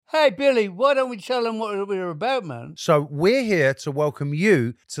Hey, Billy, why don't we tell them what we're about, man? So we're here to welcome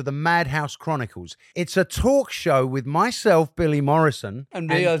you to the Madhouse Chronicles. It's a talk show with myself, Billy Morrison. And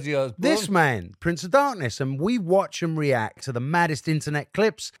me, Ozzy Osbourne. This man, Prince of Darkness. And we watch and react to the maddest internet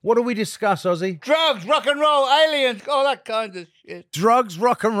clips. What do we discuss, Ozzy? Drugs, rock and roll, aliens, all that kind of shit. Drugs,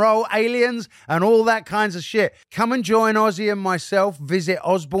 rock and roll, aliens, and all that kinds of shit. Come and join Ozzy and myself. Visit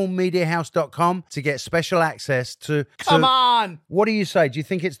osbornemediahouse.com to get special access to... Come on! What do you say? Do you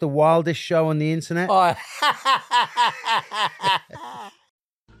think it's the wildest show on the internet? Oh.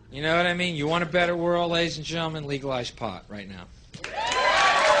 You know what I mean? You want a better world, ladies and gentlemen? Legalize pot right now.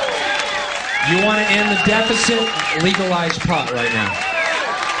 You want to end the deficit? Legalize pot right now.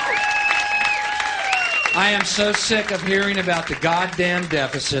 I am so sick of hearing about the goddamn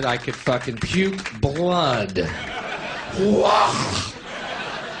deficit, I could fucking puke blood. Whoa.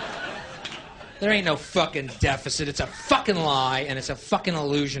 There ain't no fucking deficit. It's a fucking lie, and it's a fucking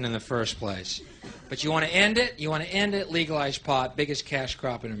illusion in the first place. But you want to end it? You want to end it? Legalize pot. Biggest cash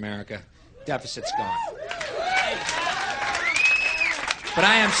crop in America. Deficit's gone. But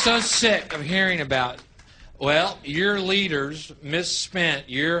I am so sick of hearing about, well, your leaders misspent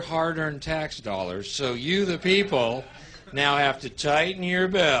your hard-earned tax dollars, so you, the people, now have to tighten your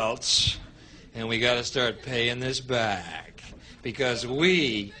belts, and we got to start paying this back. Because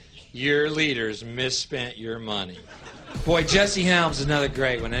we... your leaders misspent your money. Boy, Jesse Helms is another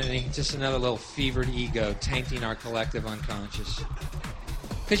great one, isn't he? Just another little fevered ego tainting our collective unconscious.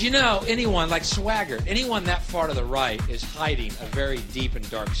 Because, you know, anyone like Swaggart, anyone that far to the right is hiding a very deep and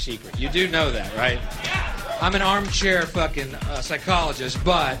dark secret. You do know that, right? I'm an armchair fucking psychologist,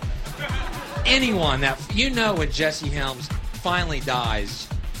 but anyone that... you know when Jesse Helms finally dies...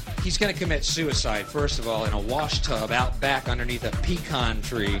 he's going to commit suicide, first of all, in a wash tub out back underneath a pecan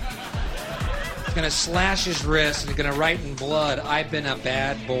tree. He's going to slash his wrist and he's going to write in blood, "I've been a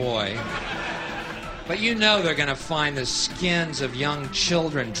bad boy." But you know they're going to find the skins of young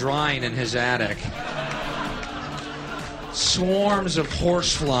children drying in his attic. Swarms of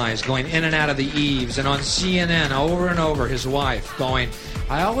horseflies going in and out of the eaves, and on CNN over and over his wife going,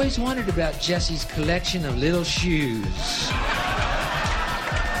 "I always wondered about Jesse's collection of little shoes."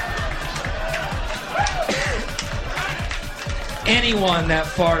 Anyone that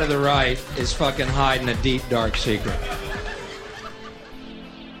far to the right is fucking hiding a deep, dark secret.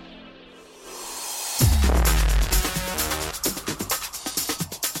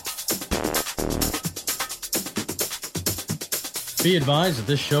 Be advised that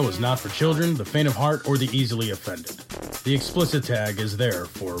this show is not for children, the faint of heart, or the easily offended. The explicit tag is there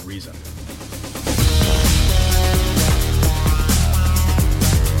for a reason.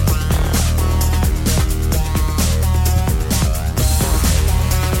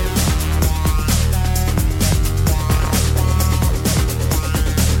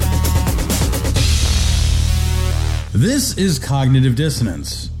 This is Cognitive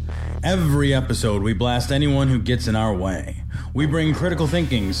Dissonance. Every episode, we blast anyone who gets in our way. We bring critical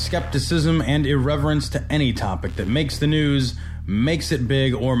thinking, skepticism, and irreverence to any topic that makes the news, makes it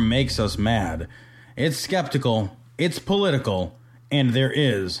big, or makes us mad. It's skeptical, it's political, and there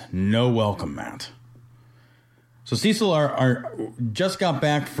is no welcome mat. So Cecil just got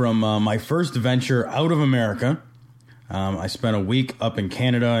back from my first venture out of America. I spent a week up in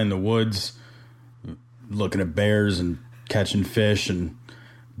Canada in the woods, looking at bears and catching fish and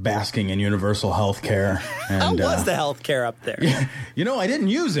basking in universal health care. How was the health care up there? Yeah, you know, I didn't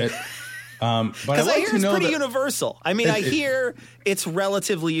use it. But Because I hear it's pretty universal. I mean, I hear it's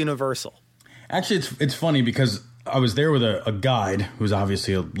relatively universal. Actually, it's funny because I was there with a guide who's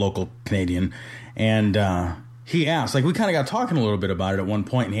obviously a local Canadian, and he asked, like, we kind of got talking a little bit about it at one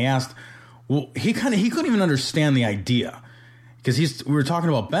point, and he asked, well, he couldn't even understand the idea. Because we were talking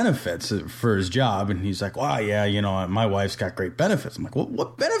about benefits for his job, and he's like, "Wow, yeah, you know, my wife's got great benefits." I'm like, "Well,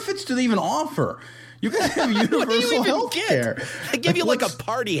 what benefits do they even offer? You guys have universal health care. They give you like a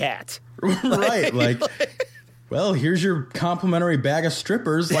party hat." Right, like, well, here's your complimentary bag of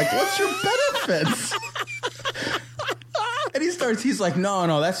strippers. Like, what's your benefits? And he's like,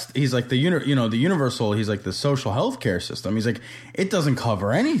 no, he's like the universal, he's like the social health care system. He's like, it doesn't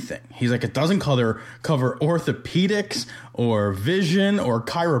cover anything. He's like, it doesn't cover orthopedics or vision or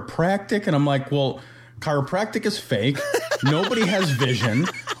chiropractic. And I'm like, well, chiropractic is fake. Nobody has vision.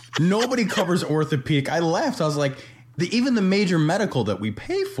 Nobody covers orthopedic. I laughed. I was like, even the major medical that we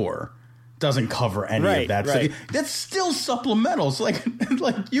pay for doesn't cover any of that. Right. So that's still supplemental. So like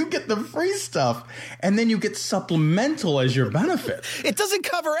you get the free stuff and then you get supplemental as your benefit. It doesn't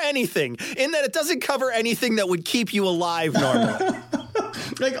cover anything, in that it doesn't cover anything that would keep you alive normally.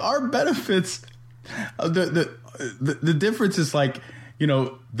 Like our benefits, the difference is like, you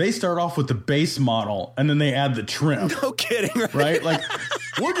know, they start off with the base model and then they add the trim. No kidding, right? Like,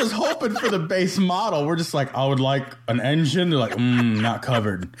 we're just hoping for the base model. We're just like, I would like an engine. They're like, not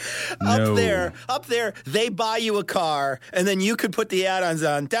covered. No. Up there, they buy you a car, and then you could put the add-ons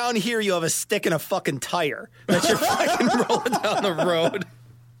on. Down here, you have a stick and a fucking tire that you're fucking rolling down the road.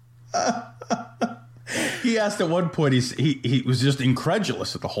 He asked at one point, he was just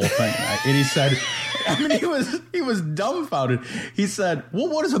incredulous at the whole thing. Right? And he said, I mean, he was dumbfounded. He said, well,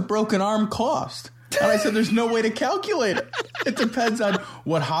 what does a broken arm cost? And I said, there's no way to calculate it. It depends on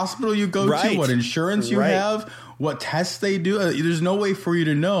what hospital you go to, what insurance you have, what tests they do. There's no way for you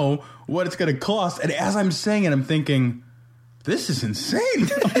to know what it's going to cost. And as I'm saying it, I'm thinking, this is insane.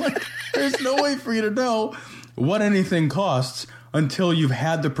 I'm like, there's no way for you to know what anything costs until you've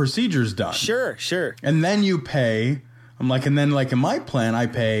had the procedures done. Sure. And then you pay, I'm like, and then like in my plan, I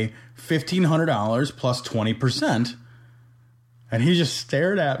pay $1,500 plus 20%. And he just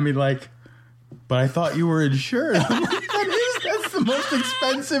stared at me like, but I thought you were insured. I'm like, that's the most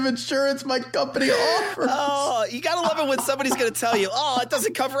expensive insurance my company offers. Oh, you got to love it when somebody's going to tell you, oh, it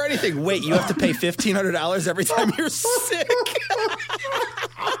doesn't cover anything. Wait, you have to pay $1,500 every time you're sick.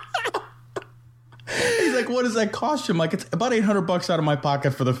 He's like, what does that cost you? I'm like, it's about $800 out of my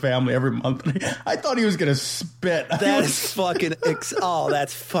pocket for the family every month. I thought he was going to spit. That's fucking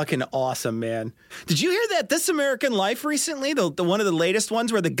that's fucking awesome, man. Did you hear that This American Life recently? The one of the latest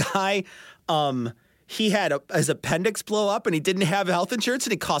ones where the guy, he had his appendix blow up and he didn't have health insurance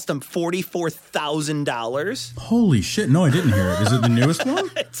and it cost him $44,000. Holy shit. No, I didn't hear it. Is it the newest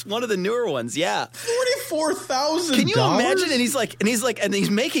one? It's one of the newer ones. Yeah. $44,000. Can you imagine? And he's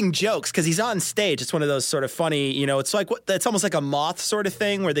making jokes because he's on stage. It's one of those sort of funny, you know, it's like, it's almost like a Moth sort of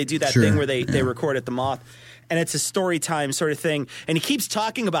thing where they do that thing where they record at the Moth. And it's a story time sort of thing. And he keeps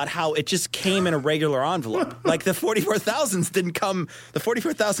talking about how it just came in a regular envelope. Like the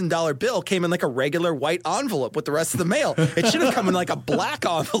 $44,000 bill came in like a regular white envelope with the rest of the mail. It should have come in like a black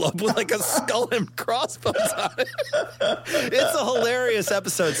envelope with like a skull and crossbones on it. It's a hilarious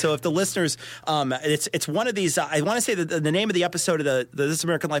episode. So if the listeners, it's one of these, I want to say that the name of the episode of the This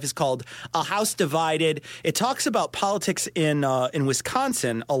American Life is called A House Divided. It talks about politics in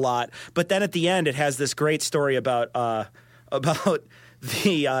Wisconsin a lot. But then at the end, it has this great story about the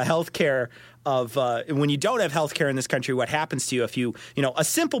healthcare of when you don't have healthcare in this country, what happens to you if you know, a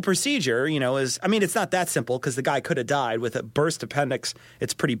simple procedure, you know, is, I mean, it's not that simple because the guy could have died with a burst appendix.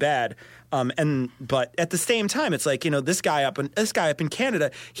 It's pretty bad. But at the same time, it's like, you know, this guy up in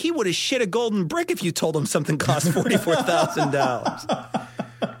Canada, he would have shit a golden brick if you told him something cost $44,000.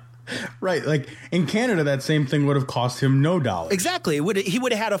 Right. Like in Canada, that same thing would have cost him no dollars. Exactly. He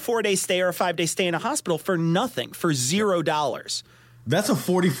would have had a 4-day stay or a 5-day stay in a hospital for nothing, for $0. That's a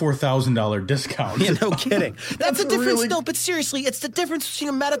 $44,000 discount. Yeah, no kidding. That's a difference. Really... No, but seriously, it's the difference between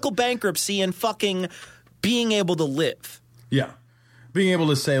a medical bankruptcy and fucking being able to live. Yeah. Being able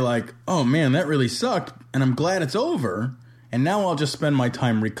to say like, oh man, that really sucked, and I'm glad it's over, and now I'll just spend my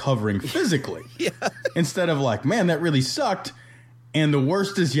time recovering physically. Yeah. Instead of like, man, that really sucked, and the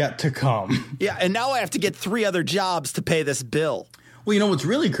worst is yet to come. Yeah, and now I have to get 3 other jobs to pay this bill. Well, you know what's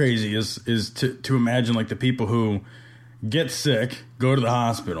really crazy is to imagine like the people who get sick, go to the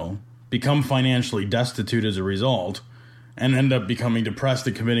hospital, become financially destitute as a result, and end up becoming depressed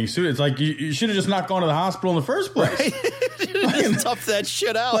and committing suicide. It's like you should have just not gone to the hospital in the first place. Right? Just tough that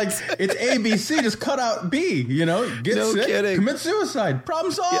shit out. Like it's A, B, C. Just cut out B. You know, get sick, commit suicide.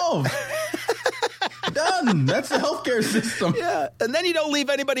 Problem solved. Yeah. Done. That's the healthcare system. Yeah, and then you don't leave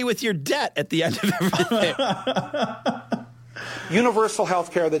anybody with your debt at the end of everything. Universal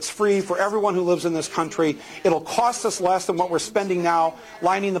health care that's free for everyone who lives in this country. It'll cost us less than what we're spending now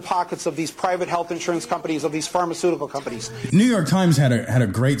lining the pockets of these private health insurance companies, of these pharmaceutical companies. New York Times had a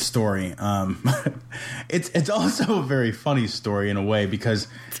great story. It's also a very funny story in a way because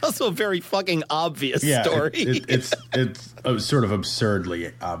it's also a very fucking obvious story. It's sort of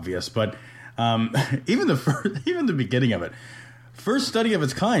absurdly obvious, but even the beginning of it. First study of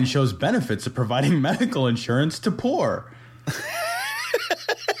its kind shows benefits of providing medical insurance to poor.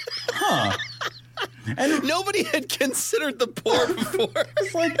 Huh. And nobody had considered the poor before.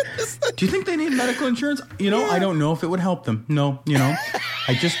 It's like, do you think they need medical insurance? You know, I don't know if it would help them. No, you know,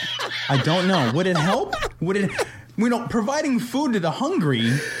 I don't know. Would it help? Providing food to the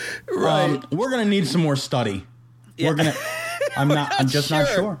hungry, right. We're going to need some more study. Yeah. I'm just not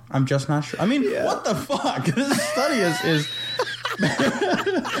sure. I mean, what the fuck? This study is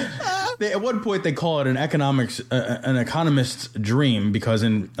at one point they call it an economist's dream because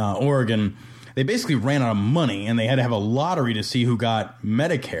in Oregon they basically ran out of money and they had to have a lottery to see who got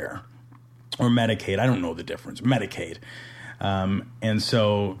Medicare or Medicaid. I don't know the difference. Medicaid. And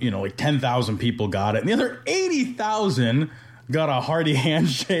so, like 10,000 people got it. And the other 80,000 got a hearty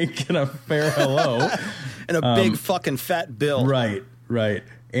handshake and a fair hello. And a big fucking fat bill. Right.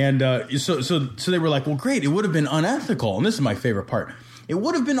 And so they were like, well, great. It would have been unethical. And this is my favorite part. It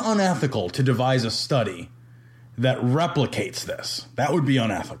would have been unethical to devise a study that replicates this. That would be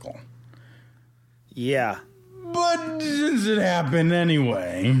unethical. Yeah. But since it happened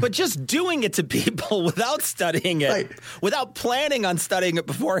anyway. But just doing it to people without studying it, Right. without planning on studying it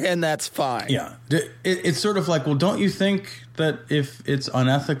beforehand, that's fine. Yeah. It's sort of like, well, don't you think that if it's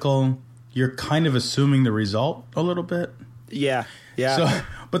unethical, you're kind of assuming the result a little bit? Yeah. So,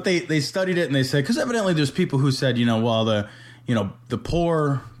 but they studied it and they said, because evidently there's people who said, well, the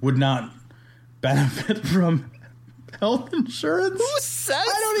poor would not benefit from health insurance. Who says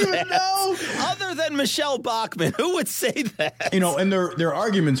I don't even know. Other than Michelle Bachmann, who would say that? And their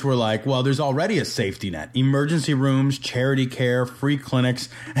arguments were like, well, there's already a safety net. Emergency rooms, charity care, free clinics,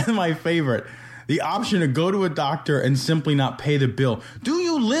 and my favorite, the option to go to a doctor and simply not pay the bill. Do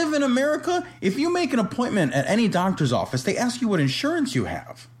you live in America? If you make an appointment at any doctor's office, they ask you what insurance you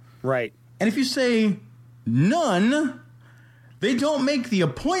have. Right. And if you say none, they don't make the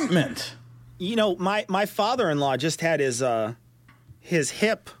appointment. My father-in-law just had his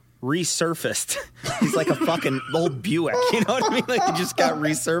hip resurfaced. He's like a fucking old Buick. You know what I mean? Like he just got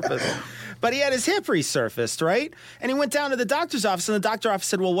resurfaced. But he had his hip resurfaced, right? And he went down to the doctor's office, and the doctor's office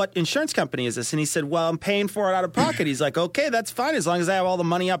said, well, what insurance company is this? And he said, well, I'm paying for it out of pocket. He's like, okay, that's fine as long as I have all the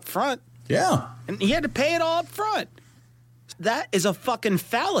money up front. Yeah. And he had to pay it all up front. That is a fucking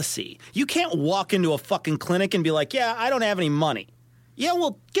fallacy. You can't walk into a fucking clinic and be like, yeah, I don't have any money. Yeah,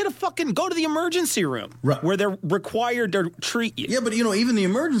 well, go to the emergency room, right, where they're required to treat you. Yeah, but even the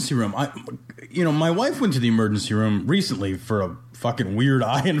emergency room, my wife went to the emergency room recently for a fucking weird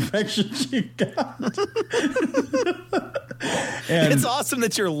eye infection she got. And it's awesome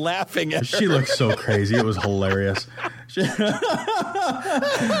that you're laughing at her. She looked so crazy. It was hilarious. We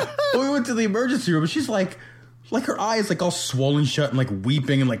went to the emergency room, and she's like her eye is like all swollen shut and like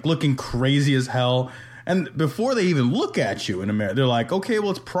weeping and like looking crazy as hell. And before they even look at you in America, they're like, okay, well,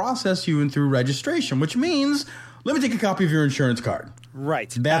 let's process you in through registration, which means let me take a copy of your insurance card. Right.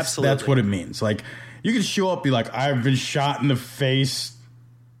 That's what it means. Like, you can show up, be like, I've been shot in the face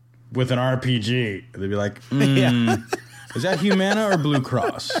with an RPG. They'd be like, is that Humana or Blue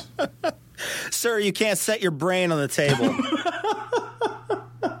Cross? Sir, you can't set your brain on the table.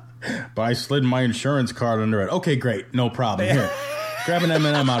 But I slid my insurance card under it. Okay, great. No problem. Here, grab an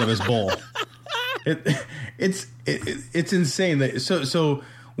M&M out of his bowl. It's insane that so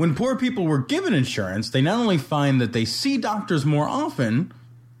when poor people were given insurance, they not only find that they see doctors more often.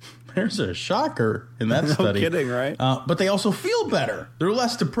 There's a shocker in that study. No kidding, right? But they also feel better. They're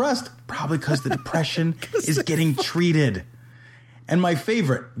less depressed, probably because the depression is getting treated. And my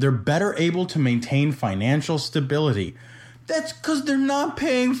favorite, they're better able to maintain financial stability. That's because they're not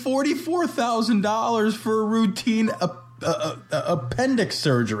paying $44,000 for a routine appendix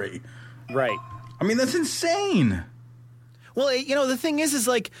surgery. Right. I mean, that's insane. Well, the thing is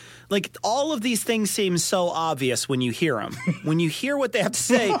like all of these things seem so obvious when you hear them. When you hear what they have to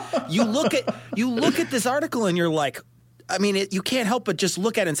say, you look at this article and you're like, I mean, you can't help but just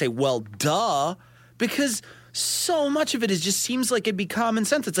look at it and say, well, duh, because so much of it just seems like it'd be common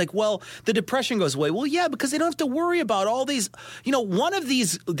sense. It's like, well, the depression goes away. Well, yeah, because they don't have to worry about all these, one of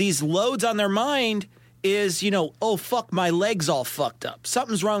these loads on their mind is, oh, fuck, my leg's all fucked up.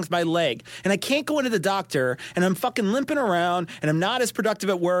 Something's wrong with my leg. And I can't go into the doctor, and I'm fucking limping around, and I'm not as productive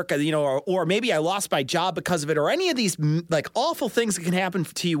at work, or maybe I lost my job because of it, or any of these, like, awful things that can happen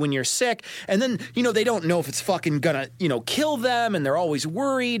to you when you're sick. And then, they don't know if it's fucking gonna, kill them, and they're always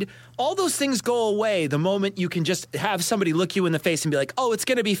worried. All those things go away the moment you can just have somebody look you in the face and be like, oh, it's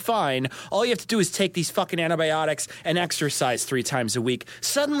going to be fine. All you have to do is take these fucking antibiotics and exercise 3 times a week.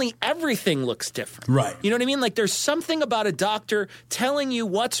 Suddenly, everything looks different. Right. You know what I mean? Like, there's something about a doctor telling you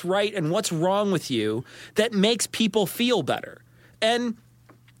what's right and what's wrong with you that makes people feel better. And,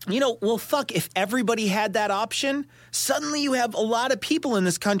 well, fuck, if everybody had that option, suddenly you have a lot of people in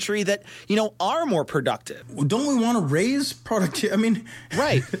this country that, are more productive. Don't we want to raise productivity? I mean,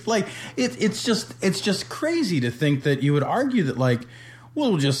 right. Like, it's just crazy to think that you would argue that, like,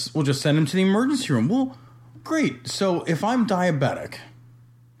 we'll just send him to the emergency room. Well, great. So if I'm diabetic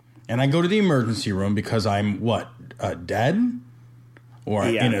and I go to the emergency room because I'm dead? Or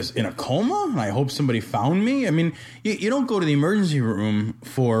in a coma, and I hope somebody found me. I mean, you don't go to the emergency room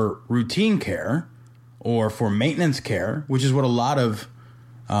for routine care or for maintenance care, which is what a lot of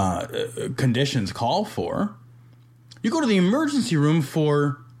conditions call for. You go to the emergency room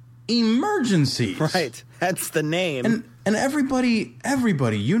for emergencies. Right. That's the name. And And everybody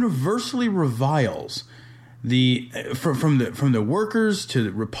universally reviles from the workers to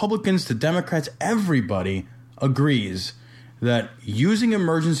the Republicans to Democrats. Everybody agrees that using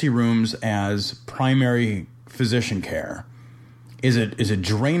emergency rooms as primary physician care is a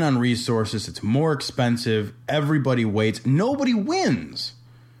drain on resources. It's more expensive. Everybody waits. Nobody wins.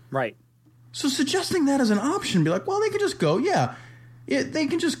 Right. So suggesting that as an option, be like, well, they could just go. Yeah, they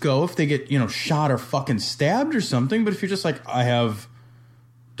can just go if they get, shot or fucking stabbed or something. But if you're just like, I have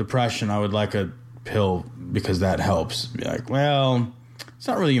depression, I would like a pill because that helps. Be like, well, it's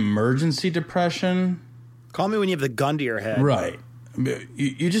not really emergency depression. Call me when you have the gun to your head. Right.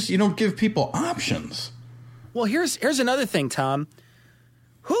 You don't give people options. Well, here's another thing, Tom.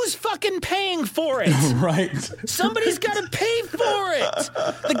 Who's fucking paying for it? Right. Somebody's got to pay for it.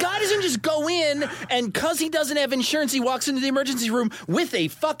 The guy doesn't just go in and because he doesn't have insurance, he walks into the emergency room with a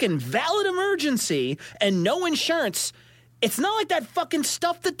fucking valid emergency and no insurance. It's not like that fucking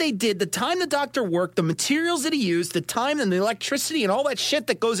stuff that they did, the time the doctor worked, the materials that he used, the time and the electricity and all that shit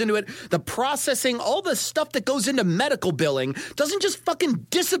that goes into it, the processing, all the stuff that goes into medical billing doesn't just fucking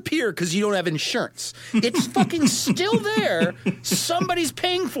disappear because you don't have insurance. It's fucking still there. Somebody's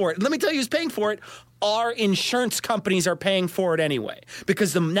paying for it. Let me tell you who's paying for it. Our insurance companies are paying for it anyway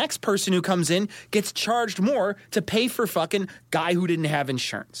because the next person who comes in gets charged more to pay for fucking guy who didn't have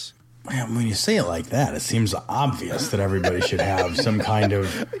insurance. Man, when you say it like that, it seems obvious that everybody should have some kind of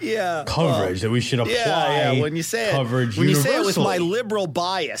coverage, that we should apply when you say coverage when universally. You say it with my liberal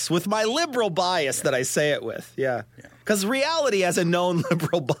bias, that I say it with, because reality has a known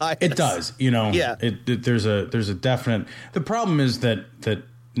liberal bias. It does, there's a definite. The problem is that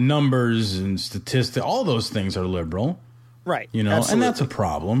numbers and statistics, all those things are liberal, right? Absolutely. And that's a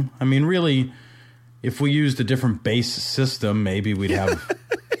problem. I mean, really, if we used a different base system, maybe we'd have.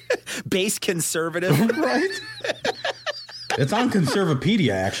 Base conservative. Right. It's on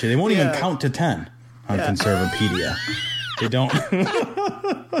Conservapedia, actually. They won't even count to 10 on Conservapedia. They don't.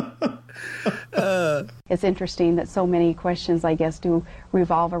 It's interesting that so many questions, I guess, do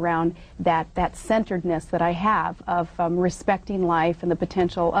revolve around that centeredness that I have of respecting life and the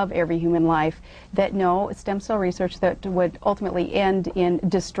potential of every human life, that no stem cell research that would ultimately end in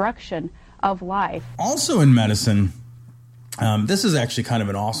destruction of life. Also in medicine, this is actually kind of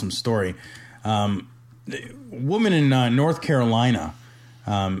an awesome story. A woman in North Carolina,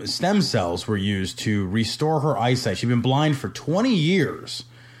 stem cells were used to restore her eyesight. She'd been blind for 20 years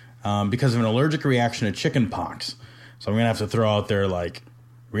because of an allergic reaction to chicken pox. So I'm going to have to throw out there like,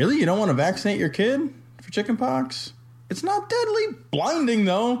 really? You don't want to vaccinate your kid for chicken pox? It's not deadly. Blinding,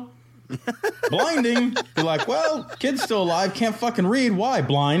 though. Blinding. Be like, well, kid's still alive, can't fucking read. Why?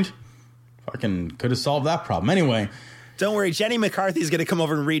 Blind. Fucking could have solved that problem. Anyway. Don't worry, Jenny McCarthy's going to come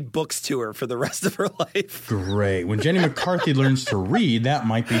over and read books to her for the rest of her life. Great. When Jenny McCarthy learns to read, that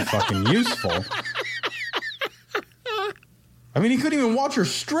might be fucking useful. I mean, he couldn't even watch her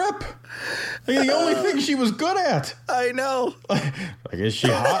strip. I mean, the only thing she was good at. I know. Like, is she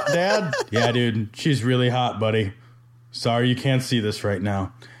hot, Dad? Yeah, dude, she's really hot, buddy. Sorry you can't see this right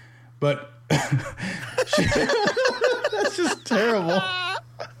now. But that's just terrible.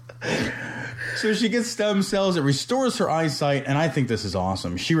 So she gets stem cells. It restores her eyesight, and I think this is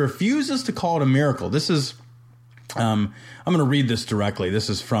awesome. She refuses to call it a miracle. This is, I'm going to read this directly. This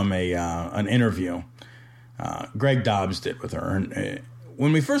is from an interview Greg Dobbs did with her. And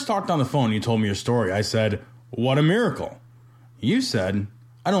when we first talked on the phone, you told me your story. I said, "What a miracle." You said,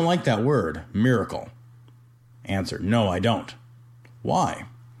 "I don't like that word, miracle." Answer: No, I don't. Why?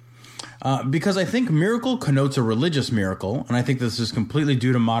 Because I think miracle connotes a religious miracle, and I think this is completely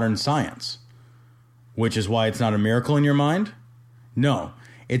due to modern science. Which is why it's not a miracle in your mind? No.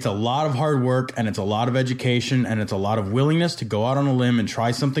 It's a lot of hard work, and it's a lot of education, and it's a lot of willingness to go out on a limb and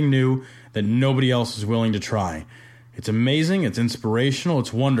try something new that nobody else is willing to try. It's amazing, it's inspirational,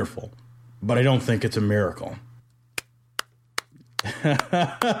 it's wonderful. But I don't think it's a miracle.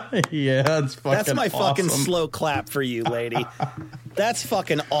 Yeah, it's fucking That's my fucking awesome. slow clap for you, lady. That's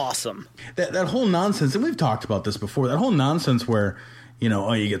fucking awesome. That whole nonsense, and we've talked about this before, that whole nonsense where,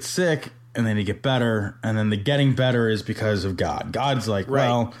 you get sick, and then you get better, and then the getting better is because of God. God's like,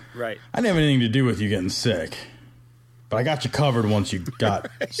 well, right. I didn't have anything to do with you getting sick, but I got you covered once you got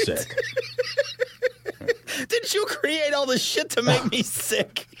sick. Didn't you create all this shit to make me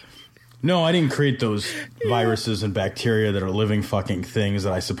sick? No, I didn't create those viruses and bacteria that are living fucking things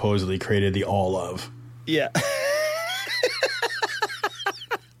that I supposedly created the all of. Yeah.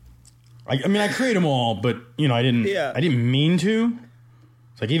 I mean, I create them all, but, I didn't mean to.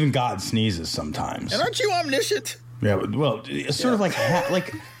 Like, even God sneezes sometimes. And aren't you omniscient? Yeah, well, it's sort of like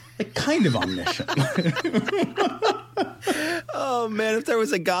kind of omniscient. Oh, man, if there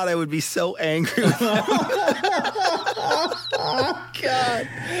was a God, I would be so angry with him. God.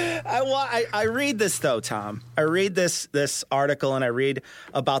 I read this, though, Tom. I read this article, and I read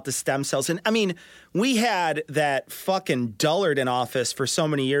about the stem cells. And, I mean, we had that fucking dullard in office for so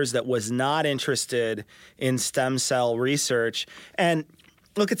many years that was not interested in stem cell research. And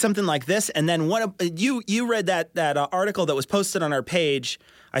look at something like this, and then you read that article that was posted on our page.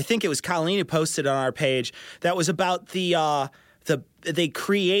 I think it was Colleen who posted on our page that was about they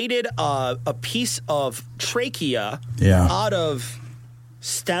created a piece of trachea out of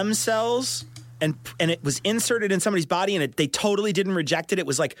stem cells, and it was inserted in somebody's body, and they totally didn't reject it. It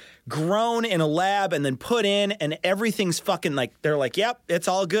was like grown in a lab and then put in, and everything's fucking like, they're like, yep, it's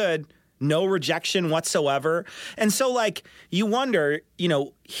all good. No rejection whatsoever. And so, like, you wonder,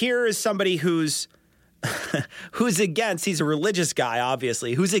 here is somebody who's against, he's a religious guy,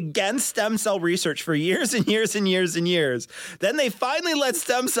 obviously, who's against stem cell research for years and years and years and years. Then they finally let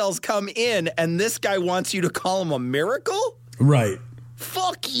stem cells come in, and this guy wants you to call him a miracle? Right.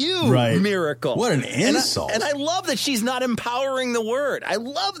 Fuck you, right. Miracle. What an insult. And I love that she's not empowering the word. I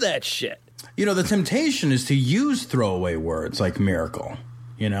love that shit. The temptation is to use throwaway words like miracle,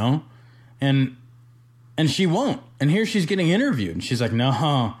 And she won't. And here she's getting interviewed, and she's like, "No,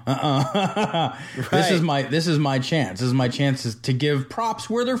 right. This is my chance. This is my chance to give props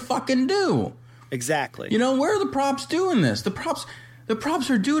where they're fucking due." Exactly. Where are the props due in this? The props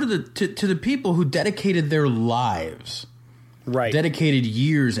are due to the people who dedicated their lives, right? Dedicated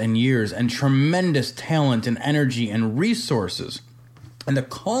years and years and tremendous talent and energy and resources, and the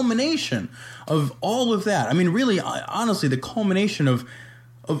culmination of all of that. I mean, really, honestly, the culmination of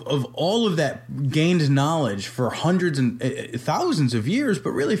all of that gained knowledge for hundreds and thousands of years, but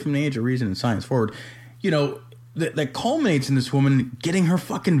really from the age of reason and science forward, that culminates in this woman getting her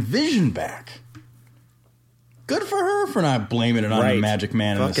fucking vision back. Good for her for not blaming it on the magic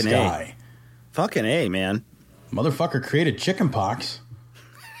man in the sky. Fucking A, man. Motherfucker created chicken pox.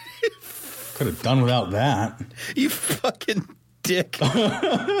 Could have done without that. You fucking dick.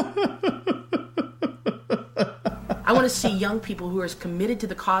 I want to see young people who are as committed to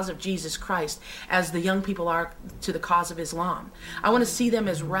the cause of Jesus Christ as the young people are to the cause of Islam. I want to see them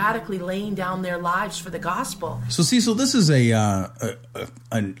as radically laying down their lives for the gospel. So, Cecil, this is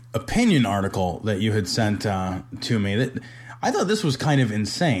an opinion article that you had sent to me. That I thought this was kind of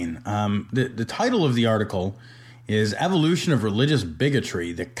insane. The title of the article is "Evolution of Religious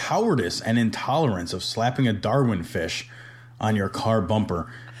Bigotry: The Cowardice and Intolerance of Slapping a Darwin Fish on Your Car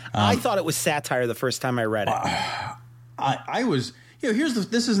Bumper." I thought it was satire the first time I read it. I was,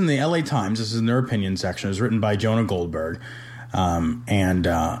 this is in the LA Times. This is in their opinion section. It was written by Jonah Goldberg. I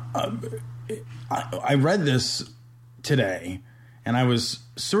read this today, and I was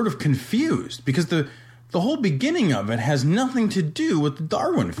sort of confused because the whole beginning of it has nothing to do with the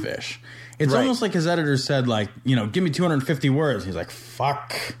Darwin fish. It's almost like his editor said, like, give me 250 words. He's like,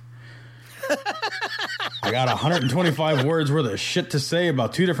 fuck. I got 125 words worth of shit to say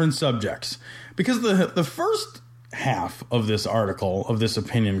about two different subjects. Because the first half of this article, of this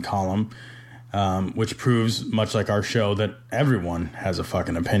opinion column, which proves, much like our show, that everyone has a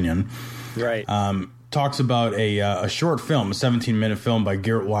fucking opinion, right? Talks about a short film, a 17-minute film by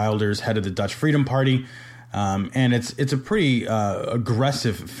Geert Wilders, head of the Dutch Freedom Party. And it's a pretty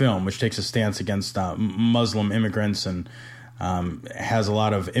aggressive film, which takes a stance against Muslim immigrants and has a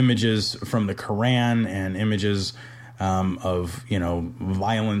lot of images from the Quran and images of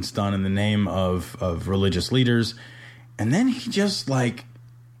violence done in the name of religious leaders. And then he just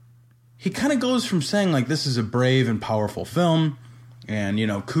he kind of goes from saying like this is a brave and powerful film and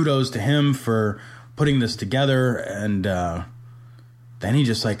kudos to him for putting this together, and then he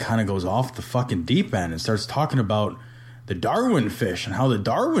just kind of goes off the fucking deep end and starts talking about the Darwin fish and how the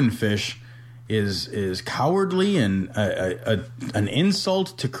Darwin fish is cowardly and an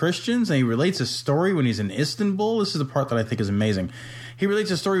insult to Christians. And he relates a story when he's in Istanbul. This is the part that I think is amazing. He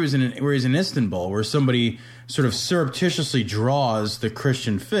relates a story where he's in Istanbul, where somebody sort of surreptitiously draws the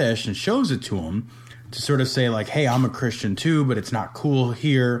Christian fish and shows it to him to sort of say like, hey, I'm a Christian too, but it's not cool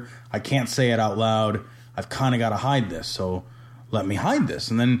here. I can't say it out loud. I've kind of got to hide this, so let me hide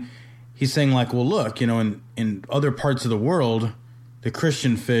this. And then he's saying like, well, look, in other parts of the world, the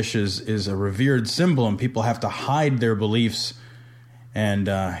Christian fish is a revered symbol, and people have to hide their beliefs. And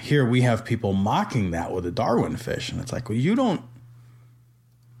here we have people mocking that with a Darwin fish, and it's like, well, you don't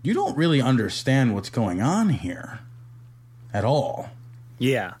really understand what's going on here at all.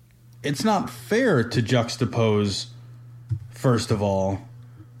 Yeah, it's not fair to juxtapose, first of all,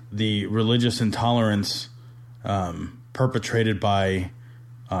 the religious intolerance perpetrated by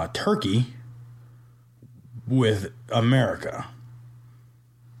Turkey with America.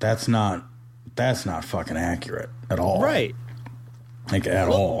 That's not fucking accurate at all. Right. Like, at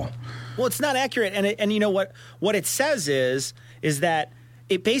all. Well, it's not accurate. And you know what it says is that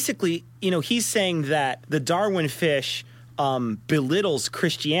it basically, he's saying that the Darwin fish belittles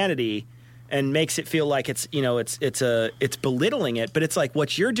Christianity and makes it feel like it's belittling it. But it's like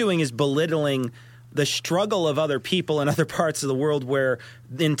what you're doing is belittling the struggle of other people in other parts of the world where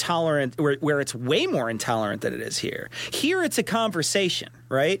it's way more intolerant than it is here. Here it's a conversation,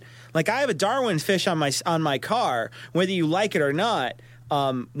 right? Like, I have a Darwin fish on my car, whether you like it or not.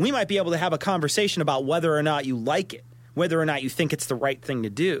 We might be able to have a conversation about whether or not you like it, whether or not you think it's the right thing to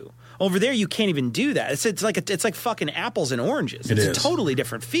do. Over there, you can't even do that. It's like fucking apples and oranges. It's a totally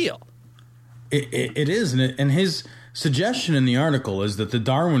different feel. It is, and his suggestion in the article is that the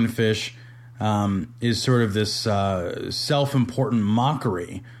Darwin fish is sort of this self-important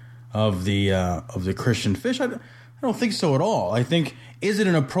mockery of the Christian fish. I don't think so at all. I think, is it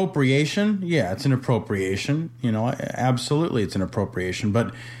an appropriation? Yeah, it's an appropriation. Absolutely, it's an appropriation.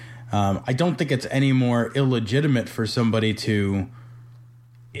 But I don't think it's any more illegitimate for somebody to,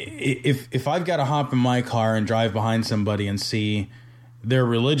 if I've got to hop in my car and drive behind somebody and see their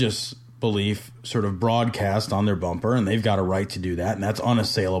religious belief sort of broadcast on their bumper, and they've got a right to do that, and that's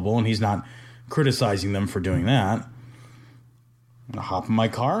unassailable, and he's not criticizing them for doing that. I'll hop in my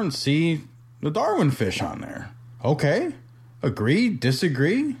car and see the Darwin fish on there. Okay, agree,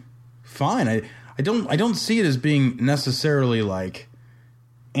 disagree, fine. I don't see it as being necessarily like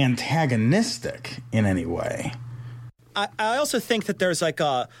antagonistic in any way. I also think that there's like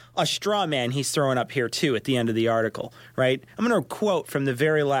a straw man he's throwing up here too at the end of the article, right? I'm going to quote from the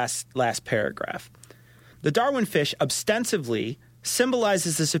very last paragraph. The Darwin fish ostensibly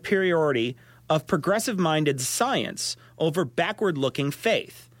symbolizes the superiority of progressive-minded science over backward-looking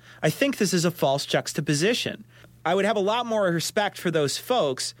faith. I think this is a false juxtaposition. I would have a lot more respect for those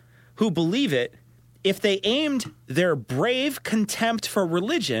folks who believe it if they aimed their brave contempt for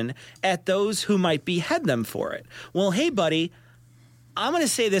religion at those who might behead them for it. Well, hey, buddy, I'm going to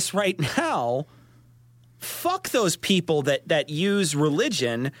say this right now. Fuck those people that use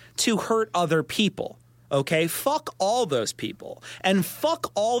religion to hurt other people. Okay, fuck all those people and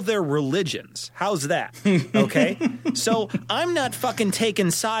fuck all their religions. How's that? Okay, so I'm not fucking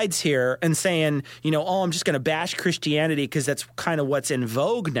taking sides here and saying, I'm just going to bash Christianity because that's kind of what's in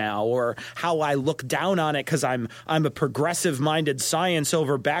vogue now, or how I look down on it because I'm a progressive-minded science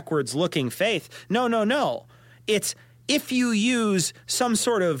over backwards-looking faith. No. It's if you use some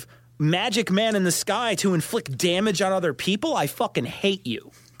sort of magic man in the sky to inflict damage on other people, I fucking hate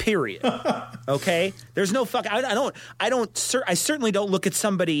you. Period. Okay? There's no fucking I certainly don't look at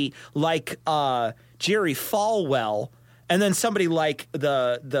somebody like Jerry Falwell and then somebody like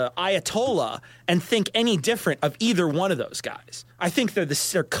the Ayatollah and think any different of either one of those guys. I think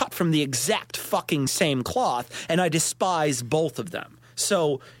they're cut from the exact fucking same cloth, and I despise both of them.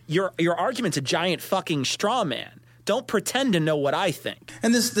 So your argument's a giant fucking straw man. Don't pretend to know what I think.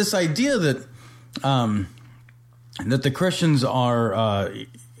 And this idea that the Christians are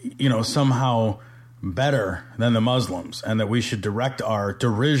somehow better than the Muslims, and that we should direct our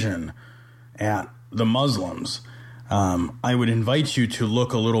derision at the Muslims. I would invite you to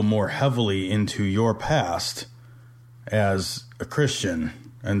look a little more heavily into your past as a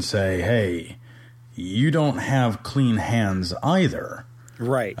Christian and say, hey, you don't have clean hands either.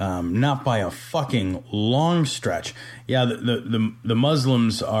 Right. Not by a fucking long stretch. Yeah, the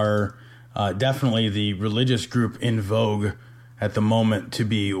Muslims are definitely the religious group in vogue at the moment to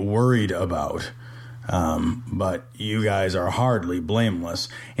be worried about. But you guys are hardly blameless.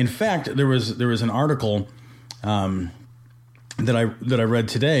 In fact, there was an article that I read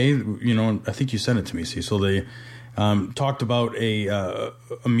today. I think you sent it to me, Cecil. They talked about a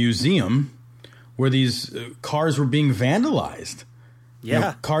museum where these cars were being vandalized.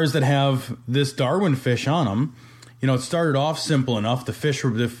 Yeah, cars that have this Darwin fish on them. It started off simple enough.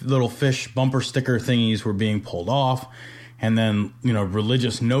 The little fish bumper sticker thingies were being pulled off, and then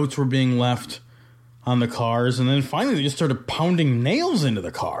religious notes were being left on the cars, and then finally they just started pounding nails into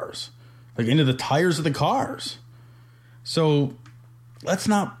the cars, like into the tires of the cars. So let's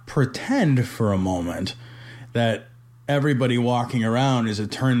not pretend for a moment that everybody walking around is a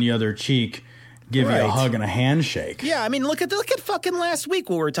turn the other cheek, give you a hug and a handshake. Yeah, I mean, look at fucking last week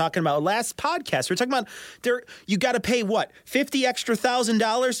what we were talking about, last podcast. We were talking about you got to pay what, $50,000 extra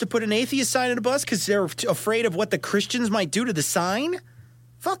to put an atheist sign in a bus because they're afraid of what the Christians might do to the sign?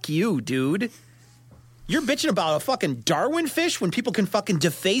 Fuck you, dude. You're bitching about a fucking Darwin fish when people can fucking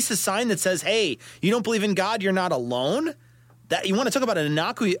deface a sign that says, hey, you don't believe in God, you're not alone? That you want to talk about an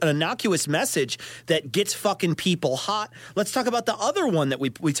innocuous message that gets fucking people hot. Let's talk about the other one that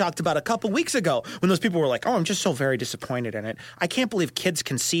we talked about a couple weeks ago when those people were like, "Oh, I'm just so very disappointed in it. I can't believe kids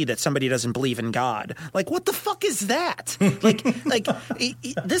can see that somebody doesn't believe in God." Like, what the fuck is that? like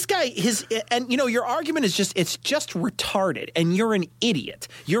this guy, and your argument is it's just retarded, and you're an idiot.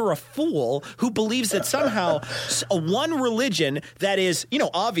 You're a fool who believes that somehow one religion that is,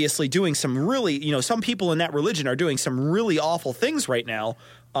 obviously doing some really, some people in that religion are doing some really awful things right now,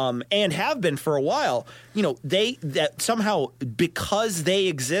 and have been for a while. That somehow, because they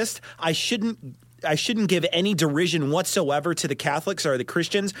exist, I shouldn't give any derision whatsoever to the Catholics or the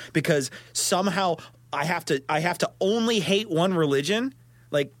Christians because somehow I have to only hate one religion.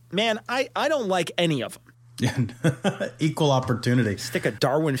 Like, man, I don't like any of them. Equal opportunity. Stick a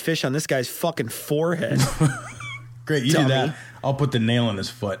Darwin fish on this guy's fucking forehead. Great, you do that. I'll put the nail in his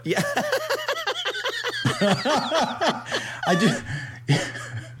foot. Yeah.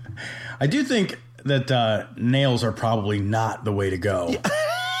 I do think that nails are probably not the way to go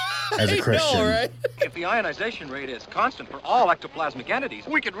as a Christian. I know, right? If the ionization rate is constant for all ectoplasmic entities,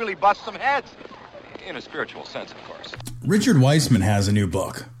 we could really bust some heads. In a spiritual sense, of course. Richard Weissman has a new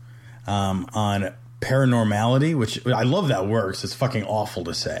book on paranormality, which I love that word. It's fucking awful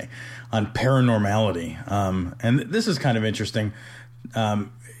to say, on paranormality. And this is kind of interesting.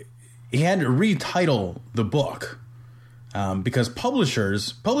 He had to retitle the book because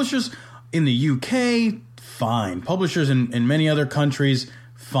publishers in the UK, fine. Publishers in many other countries,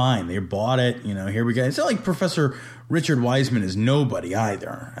 fine. They bought it. Here we go. It's not like Professor Richard Weissman is nobody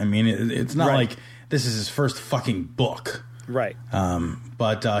either. I mean, it's not like this is his first fucking book. Right.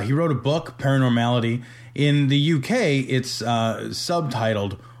 But he wrote a book, Paranormality. In the UK, it's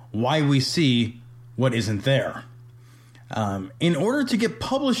subtitled Why We See What Isn't There. In order to get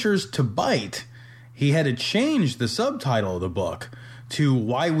publishers to bite, he had to change the subtitle of the book to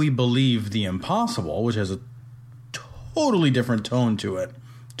Why We Believe the Impossible, which has a totally different tone to it.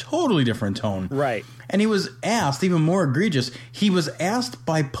 Totally different tone. Right. And he was asked, even more egregious, he was asked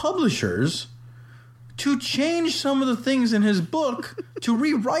by publishers to change some of the things in his book, to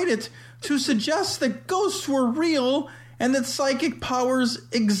rewrite it, to suggest that ghosts were real and that psychic powers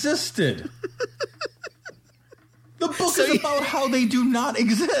existed. The book is about how they do not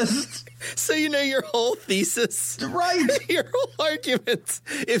exist. So your whole thesis, right? Your whole argument,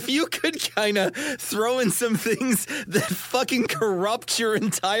 if you could kind of throw in some things that fucking corrupt your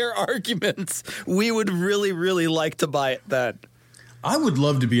entire arguments, we would really, really like to buy it then. I would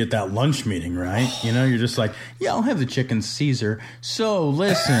love to be at that lunch meeting, right? You're just like, yeah, I'll have the chicken Caesar. So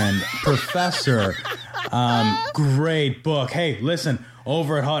listen, Professor, great book. Hey, listen,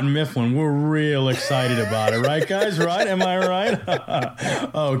 over at Houghton Mifflin, we're real excited about it, right, guys? Right? Am I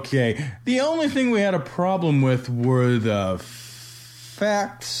right? Okay. The only thing we had a problem with were the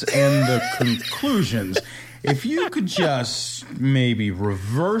facts and the conclusions. If you could just maybe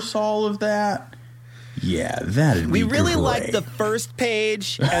reverse all of that. Yeah, that'd be We really great. like the first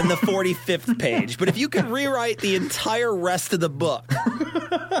page and the 45th page, but if you could rewrite the entire rest of the book.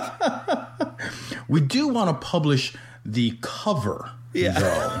 We do want to publish the cover,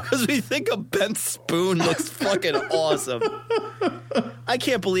 though. Because we think a bent spoon looks fucking awesome. I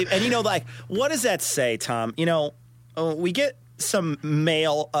can't believe, and what does that say, Tom? We get some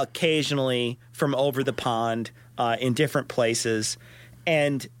mail occasionally from over the pond in different places,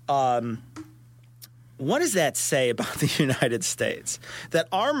 and what does that say about the United States? That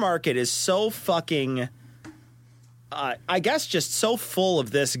our market is so fucking, I guess, just so full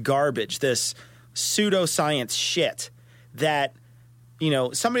of this garbage, this pseudoscience shit, that,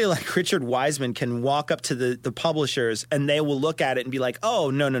 somebody like Richard Weissman can walk up to the publishers and they will look at it and be like,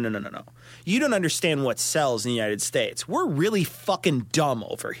 oh, no. You don't understand what sells in the United States. We're really fucking dumb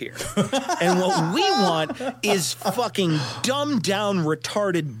over here. And what we want is fucking dumbed down,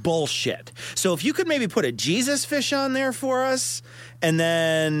 retarded bullshit. So if you could maybe put a Jesus fish on there for us, and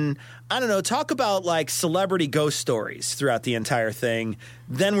then, I don't know, talk about like celebrity ghost stories throughout the entire thing,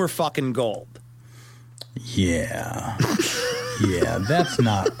 then we're fucking gold. Yeah. Yeah, that's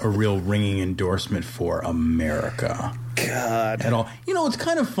not a real ringing endorsement for America. God. At all. It's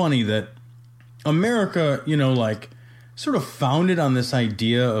kind of funny that America, sort of founded on this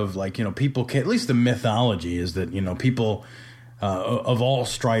idea of people at least the mythology is that, people of all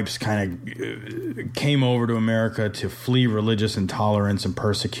stripes kind of came over to America to flee religious intolerance and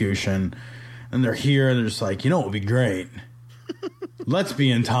persecution. And they're here and they're just like, it would be great. Let's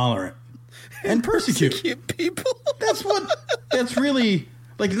be intolerant. And persecute people. That's really,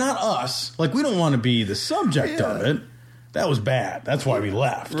 not us. We don't want to be the subject of it. That was bad. That's why we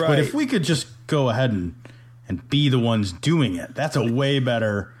left. Right. But if we could just go ahead and be the ones doing it. That's a way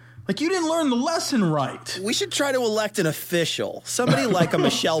better. Like, you didn't learn the lesson right. We should try to elect an official, somebody like a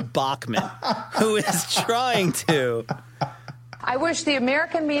Michelle Bachmann, who is trying to. I wish the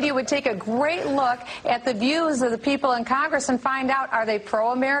American media would take a great look at the views of the people in Congress and find out, are they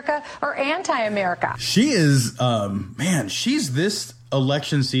pro-America or anti-America? She is, man, she's this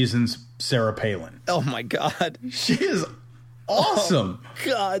election season's Sarah Palin. Oh, my God. She is awesome. Oh,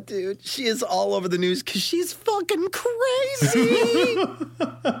 God, dude. She is all over the news because she's fucking crazy.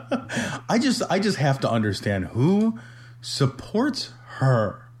 I just have to understand who supports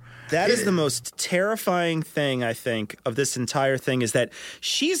her. That is the most terrifying thing, I think, of this entire thing, is that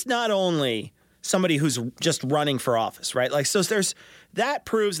she's not only somebody who's just running for office, right? Like, so that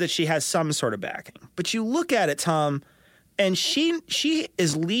proves that she has some sort of backing. But you look at it, Tom, and she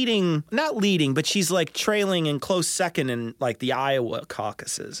is not leading, but she's like trailing in close second in like the Iowa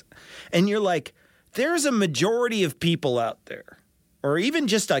caucuses. And you're like, there's a majority of people out there, or even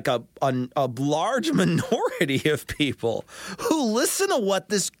just like a large minority of people who listen to what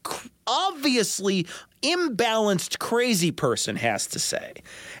this obviously imbalanced crazy person has to say.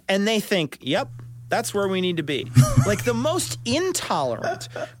 And they think, yep, that's where we need to be. Like the most intolerant,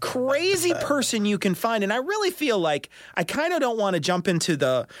 crazy person you can find. And I really feel like I kind of don't want to jump into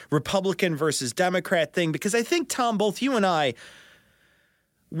the Republican versus Democrat thing, because I think, Tom, both you and I,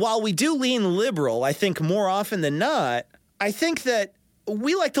 while we do lean liberal, I think more often than not, I think that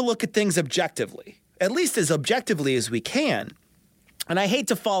we like to look at things objectively, at least as objectively as we can. And I hate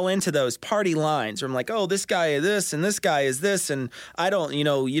to fall into those party lines where I'm like, oh, this guy is this and this guy is this. And I don't,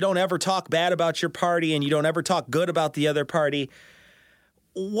 you don't ever talk bad about your party and you don't ever talk good about the other party.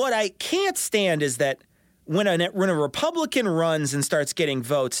 What I can't stand is that when a Republican runs and starts getting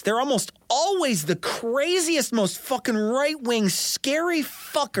votes, they're almost always the craziest, most fucking right-wing, scary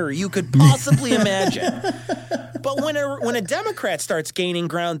fucker you could possibly imagine. But when a Democrat starts gaining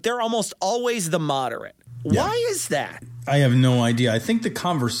ground, they're almost always the moderate. Yeah. Why is that? I have no idea. I think the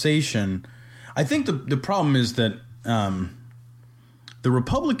problem is that the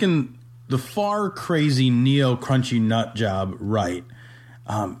Republican, the far crazy neo-crunchy nut job right,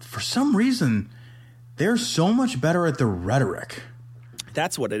 for some reason, they're so much better at the rhetoric.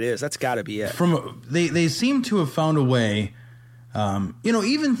 That's what it is. That's got to be it. They seem to have found a way,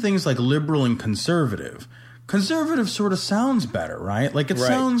 even things like liberal and conservative. Conservative sort of sounds better, right? Like it's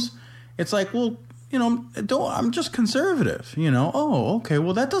like, well, I'm just conservative, Oh, okay.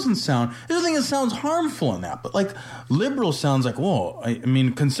 Well, that doesn't sound, there's nothing that sounds harmful in that. But like liberal sounds like, whoa, I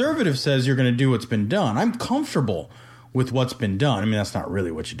mean, conservative says you're going to do what's been done. I'm comfortable with what's been done. I mean, that's not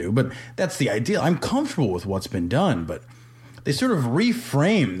really what you do, but that's the idea. I'm comfortable with what's been done. But they sort of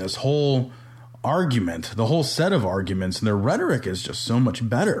reframe this whole argument, the whole set of arguments, and their rhetoric is just so much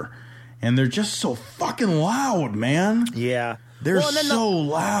better. And they're just so fucking loud, man. Yeah. They're so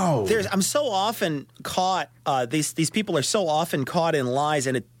loud. I'm so often caught, these people are so often caught in lies,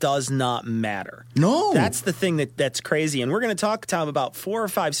 and it does not matter. No. That's the thing that's crazy. And we're going to talk, Tom, about 4 or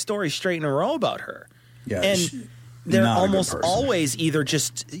 5 stories straight in a row about her. Yeah. And they're almost always either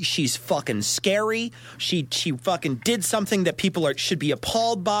just, she's fucking scary, she fucking did something that people should be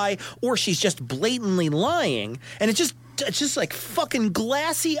appalled by, or she's just blatantly lying. And it's just like fucking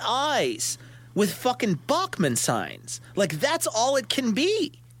glassy eyes with fucking Bachmann signs. Like, that's all it can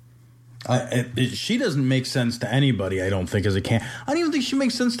be. She doesn't make sense to anybody, I don't think, as a candidate. I don't even think she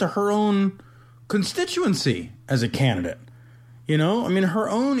makes sense to her own constituency as a candidate. I mean, her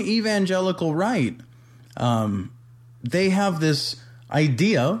own evangelical right. They have this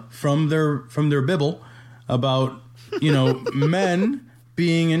idea from their Bible about, men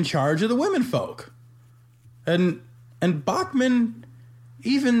being in charge of the women folk. And Bachmann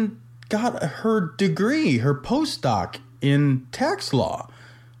even got her degree, her postdoc in tax law,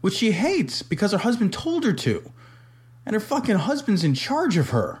 which she hates because her husband told her to. And her fucking husband's in charge of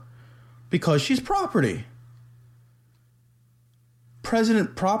her because she's property.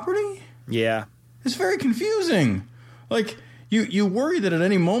 President property? Yeah. It's very confusing. Like, you worry that at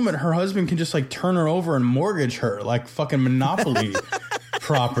any moment her husband can just, like, turn her over and mortgage her like fucking Monopoly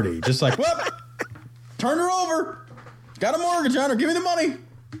property. Just like, well, turn her over. Got a mortgage on her. Give me the money.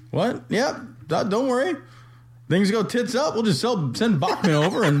 What? Yeah, don't worry. Things go tits up. We'll just send Bachmann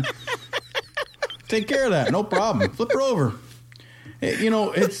over and take care of that. No problem. Flip her over.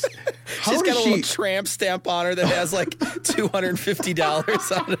 It's... She's got a little tramp stamp on her that has like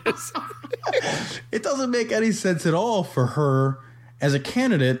 $250 on it. It doesn't make any sense at all for her as a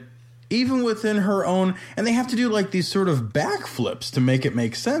candidate, even within her own. And they have to do like these sort of backflips to make it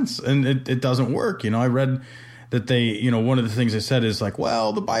make sense. And it doesn't work. I read that they, you know, one of the things they said is like,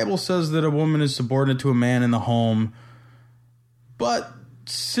 well, the Bible says that a woman is subordinate to a man in the home, but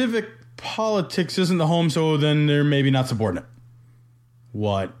civic politics isn't the home, so then they're maybe not subordinate.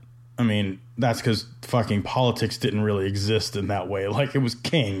 What? I mean, that's because fucking politics didn't really exist in that way. Like, it was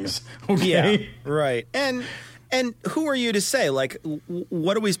kings. Okay? Yeah, right. And who are you to say? Like,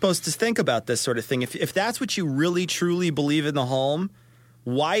 what are we supposed to think about this sort of thing? If that's what you really, truly believe in the home,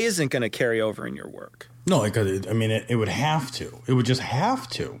 why isn't going to carry over in your work? No, because I mean, it would have to. It would just have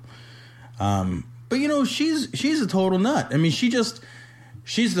to. But you know, she's a total nut. I mean, she's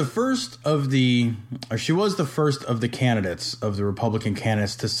the first of the, or she was the first of the candidates, of the Republican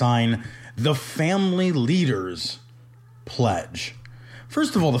candidates, to sign the Family Leaders Pledge.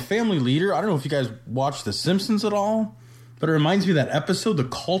 First of all, the Family Leader, I don't know if you guys watch The Simpsons at all, but it reminds me of that episode, the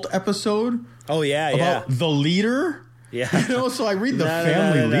cult episode. Oh, yeah, about the leader. Yeah. You know, so I read the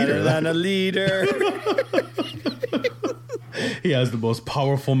Family Leader. A leader. He has the most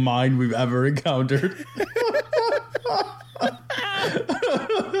powerful mind we've ever encountered.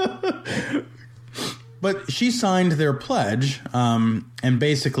 But she signed their pledge, and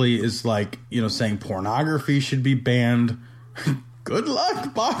basically is like, you know, saying pornography should be banned. Good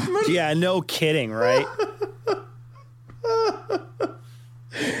luck, Bachmann. Yeah, no kidding, right?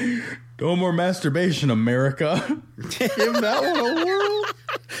 No more masturbation, America. Give that one a whirl.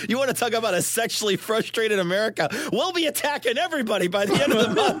 You want to talk about a sexually frustrated America? We'll be attacking everybody by the end of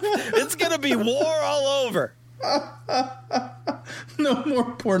the month. It's going to be war all over. No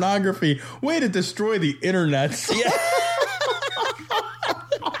more pornography. Way to destroy the internet. Yeah.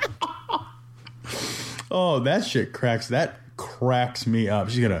 Oh, that shit cracks. That cracks me up.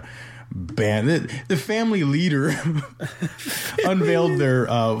 She's going to ban it. The Family Leader unveiled their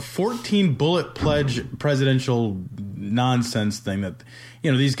 14 bullet pledge presidential nonsense thing that,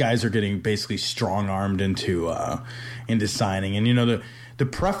 you know, these guys are getting basically strong-armed into signing. And, you know, the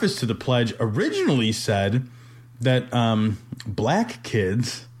preface to the pledge originally said that black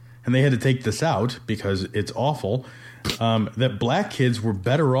kids, and they had to take this out because it's awful, that black kids were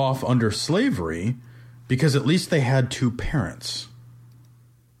better off under slavery because at least they had two parents.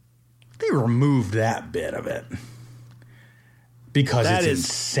 They removed that bit of it because it's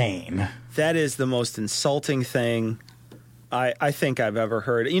insane. That is the most insulting thing I think I've ever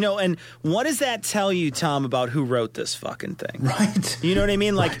heard. You know, and what does that tell you, Tom, about who wrote this fucking thing? Right. You know what I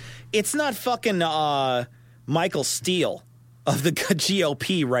mean? Like, it's not fucking Michael Steele of the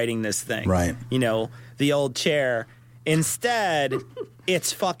GOP writing this thing. Right. You know, the old chair. Instead,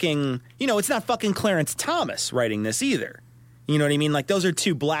 it's fucking, you know, it's not fucking Clarence Thomas writing this either. You know what I mean? Like, those are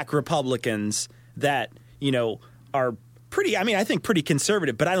two black Republicans that, you know, are pretty, I mean, I think pretty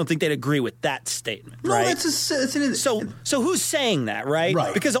conservative, but I don't think they'd agree with that statement, right? No, so who's saying that, right?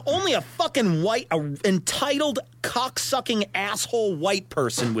 Right. Because only a fucking entitled, cocksucking asshole white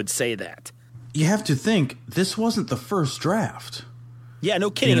person would say that. You have to think, this wasn't the first draft. Yeah,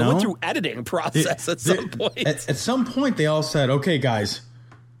 no kidding. You know? It went through editing process at some point. At some point, they all said, okay, guys,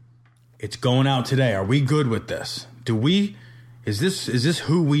 it's going out today. Are we good with this? Is this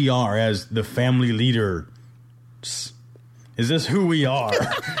who we are as the Family Leader? Is this who we are?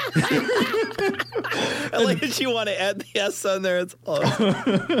 I like that you want to add the S on there. It's awesome.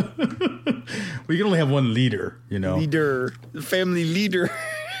 We can only have one leader, you know. Leader. The Family Leader.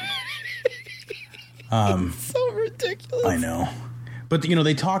 It's so ridiculous. I know. But, you know,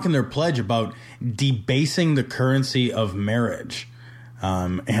 they talk in their pledge about debasing the currency of marriage.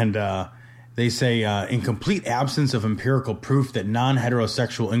 They say, in complete absence of empirical proof that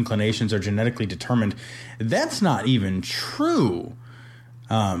non-heterosexual inclinations are genetically determined. That's not even true.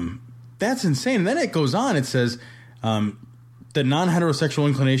 That's insane. And then it goes on. It says that non-heterosexual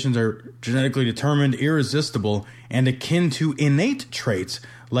inclinations are genetically determined, irresistible, and akin to innate traits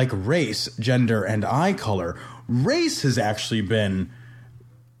like race, gender, and eye color. Race has actually been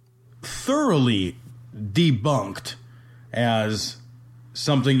thoroughly debunked as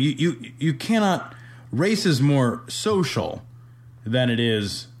something you cannot. Race is more social than it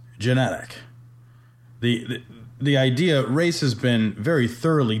is genetic. The idea, race has been very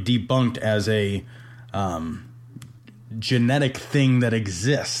thoroughly debunked as a genetic thing that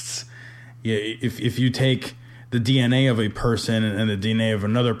exists. If you take the DNA of a person and the DNA of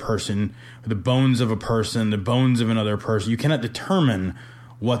another person, the bones of a person, the bones of another person, you cannot determine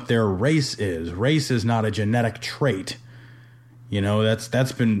what their race is. Race is not a genetic trait. You know,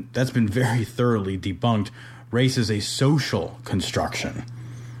 that's been very thoroughly debunked. Race is a social construction.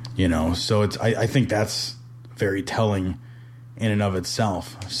 You know, so I think that's very telling in and of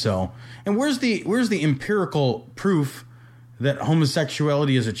itself. So, and where's the empirical proof that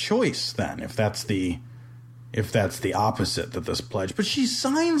homosexuality is a choice then, if that's the if that's the opposite of this pledge. But she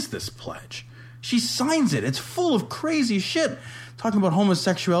signs this pledge. She signs it. It's full of crazy shit. Talking about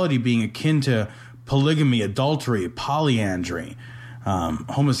homosexuality being akin to polygamy, adultery, polyandry,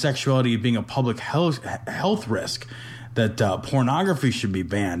 homosexuality being a public health risk, that pornography should be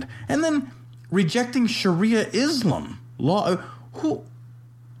banned, and then rejecting Sharia Islam law.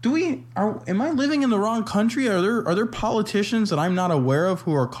 Am I living in the wrong country? Are there politicians that I'm not aware of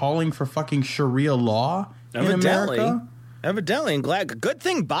who are calling for fucking Sharia law in America? Evidently, and good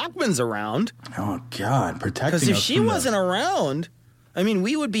thing Bachmann's around. Oh God, protecting us. Because if she wasn't around, I mean,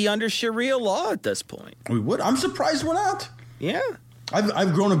 we would be under Sharia law at this point. We would. I'm surprised we're not. Yeah,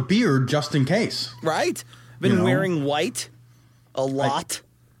 I've grown a beard just in case. Right. Been wearing white a lot.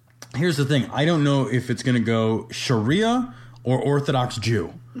 Here's the thing. I don't know if it's going to go Sharia or Orthodox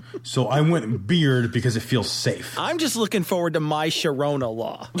Jew. So I went beard because it feels safe. I'm just looking forward to my Sharona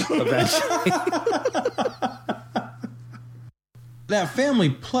law eventually. That family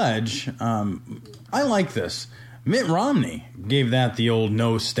pledge, I like this. Mitt Romney gave that the old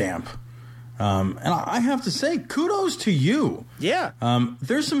no stamp. And I have to say, kudos to you. Yeah.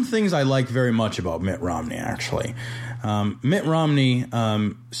 There's some things I like very much about Mitt Romney, actually. Mitt Romney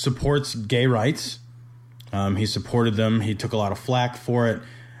supports gay rights. He supported them. He took a lot of flack for it.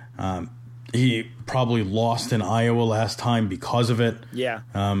 He probably lost in Iowa last time because of it. Yeah.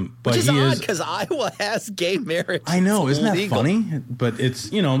 But which is odd because Iowa has gay marriage. I know. It's isn't that legal. funny? But it's,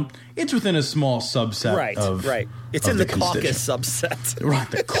 it's within a small subset of. Right. It's in the caucus subset. Right.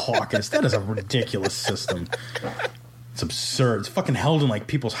 The caucus. That is a ridiculous system. It's absurd. It's fucking held in like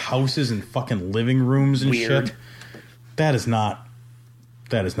people's houses and fucking living rooms and shit. That is not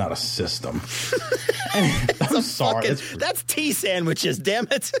a system. I'm sorry. That's tea sandwiches, damn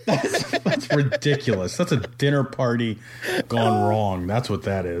it. That's ridiculous. That's a dinner party gone wrong. That's what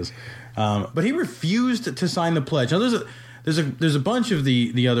that is. But he refused to sign the pledge. Now, there's a bunch of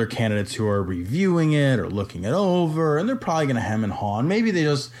the other candidates who are reviewing it or looking it over, and they're probably going to hem and haw. And maybe they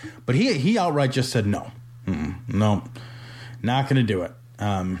just... But he outright just said no. No. Not going to do it.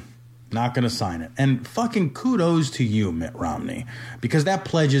 Not going to sign it. And fucking kudos to you, Mitt Romney, because that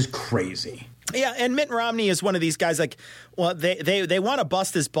pledge is crazy. Yeah, and Mitt Romney is one of these guys they want to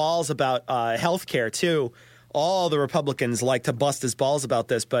bust his balls about health care, too. All the Republicans like to bust his balls about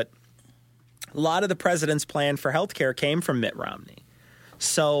this, but a lot of the president's plan for health care came from Mitt Romney.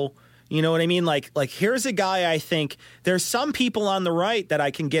 So, you know what I mean? Like here's a guy I think there's some people on the right that I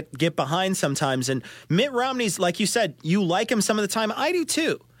can get behind sometimes. And Mitt Romney's, like you said, you like him some of the time. I do,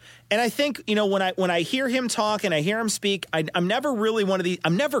 too. And I think, when I hear him talk and I hear him speak, I'm never really one of these.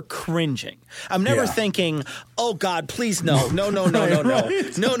 I'm never cringing. I'm never thinking, oh, God, please, no. No.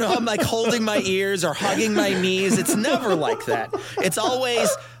 I'm like holding my ears or hugging my knees. It's never like that. It's always,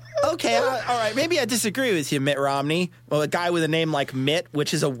 okay, all right, maybe I disagree with you, Mitt Romney. Well, a guy with a name like Mitt,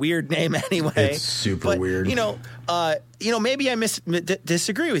 which is a weird name anyway. It's super weird. Maybe I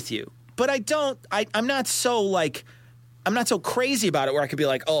disagree with you. But I'm not so crazy about it where I could be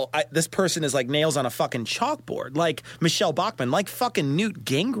like, this person is like nails on a fucking chalkboard, like Michelle Bachmann, like fucking Newt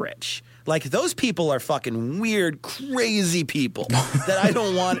Gingrich. Like those people are fucking weird, crazy people that I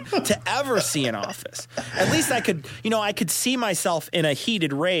don't want to ever see in office. At least I could see myself in a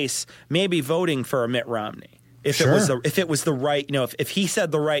heated race, maybe voting for a Mitt Romney. If it was the right, if he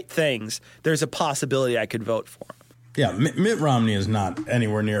said the right things, there's a possibility I could vote for him. Yeah, Mitt Romney is not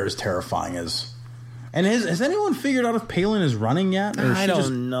anywhere near as terrifying as... And has anyone figured out if Palin is running yet? Or is I she don't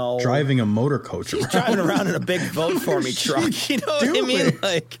just know. Driving a motor coach She's around? driving around in a big vote for me truck. You know what I mean?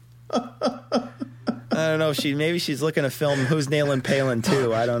 Like, I don't know. Maybe she's looking to film Who's Nailing Palin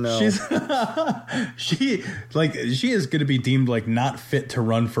too. I don't know. She is going to be deemed like not fit to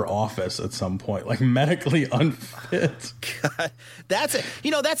run for office at some point, like medically unfit. God, that's it.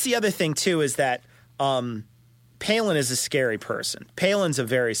 That's the other thing too is that. Palin is a scary person. Palin's a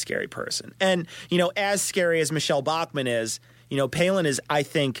very scary person. And, as scary as Michelle Bachmann is, Palin is, I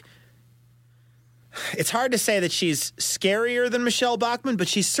think, it's hard to say that she's scarier than Michelle Bachmann, but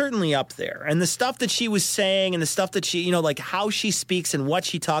she's certainly up there. And the stuff that she was saying and the stuff that she, like how she speaks and what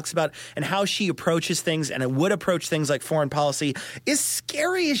she talks about and how she approaches things and would approach things like foreign policy is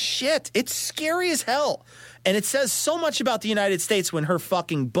scary as shit. It's scary as hell. And it says so much about the United States when her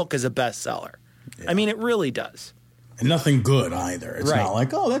fucking book is a bestseller. Yeah. I mean, it really does. And nothing good either. It's not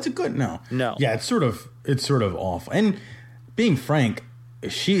like, oh, that's a good no. Yeah, it's sort of awful. And being frank,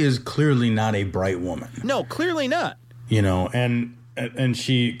 she is clearly not a bright woman. No, clearly not. And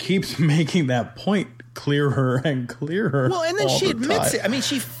she keeps making that point clearer and clearer. Well, and then she admits it. I mean,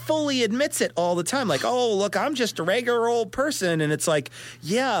 she fully admits it all the time. Like, oh, look, I'm just a regular old person. And it's like,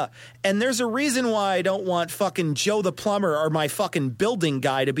 yeah. And there's a reason why I don't want fucking Joe the plumber or my fucking building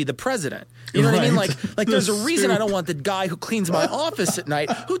guy to be the president. You know what I mean? Like there's a reason I don't want the guy who cleans my office at night,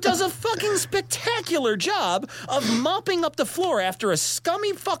 who does a fucking spectacular job of mopping up the floor after a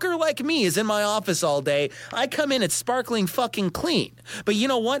scummy fucker like me is in my office all day. I come in, it's sparkling fucking clean. But you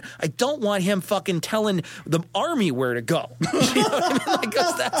know what? I don't want him fucking telling the army where to go. You know what I mean?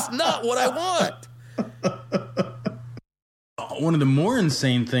 Because that's not what I want. One of the more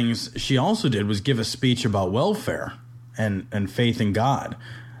insane things she also did was give a speech about welfare and faith in God.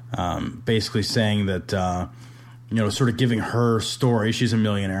 Basically saying that, sort of giving her story. She's a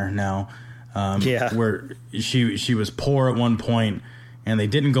millionaire now. Where she was poor at one point and they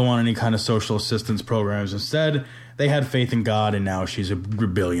didn't go on any kind of social assistance programs. Instead, they had faith in God and now she's a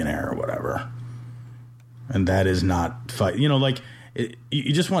billionaire or whatever. And that is not,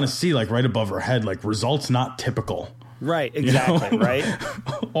 you just want to see like right above her head, like results not typical. Right, exactly, right?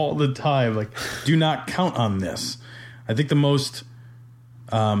 All the time. Like, do not count on this. I think the most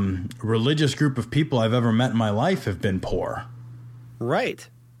religious group of people I've ever met in my life have been poor. Right.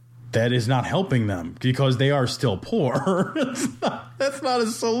 That is not helping them because they are still poor. That's not a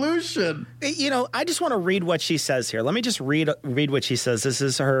solution. I just want to read what she says here. Let me just read what she says. This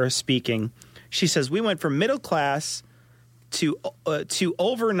is her speaking. She says, we went from middle class to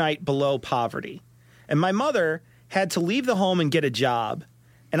overnight below poverty. And my mother had to leave the home and get a job.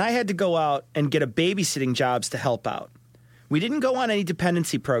 And I had to go out and get a babysitting jobs to help out. We didn't go on any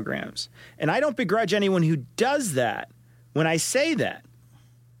dependency programs. And I don't begrudge anyone who does that when I say that.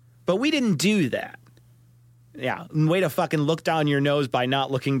 But we didn't do that. Yeah, way to fucking look down your nose by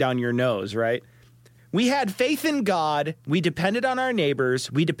not looking down your nose, right? We had faith in God. We depended on our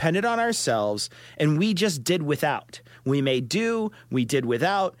neighbors. We depended on ourselves. And we just did without. We made do. We did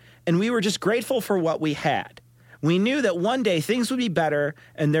without. And we were just grateful for what we had. We knew that one day things would be better,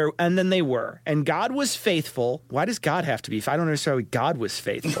 and then they were. And God was faithful. Why does God have to be? I don't understand why God was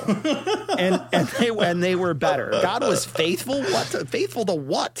faithful. and they were better. God was faithful? What? Faithful to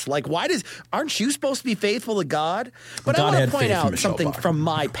what? Like, aren't you supposed to be faithful to God? But I want to point out something from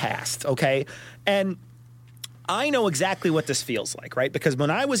my past, okay? And I know exactly what this feels like, right? Because when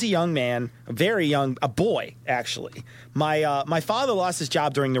I was a young man, a boy, actually, my father lost his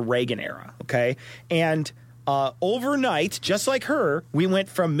job during the Reagan era, okay? And overnight, just like her, we went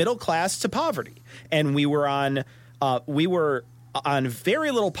from middle class to poverty, and we were on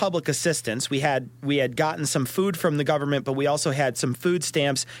very little public assistance. We had gotten some food from the government, but we also had some food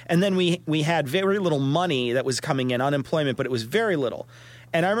stamps, and then we had very little money that was coming in, unemployment, but it was very little.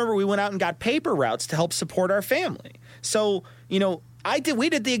 And I remember we went out and got paper routes to help support our family. So, we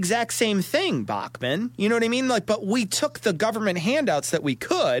did the exact same thing, Bachmann. You know what I mean? But we took the government handouts that we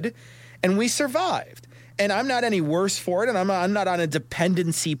could, and we survived. And I'm not any worse for it, and I'm not on a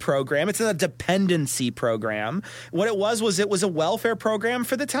dependency program. It's not a dependency program. What it was a welfare program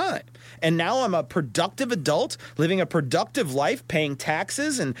for the time. And now I'm a productive adult, living a productive life, paying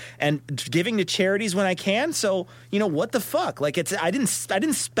taxes and giving to charities when I can. So, what the fuck? Like, I didn't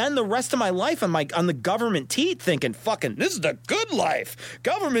spend the rest of my life on the government teat thinking, fucking, this is the good life.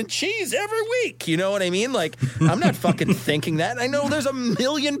 Government cheese every week. You know what I mean? Like, I'm not fucking thinking that. I know there's a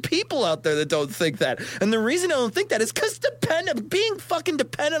million people out there that don't think that. And the reason I don't think that is because being fucking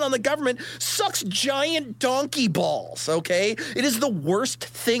dependent on the government sucks giant donkey balls, okay? It is the worst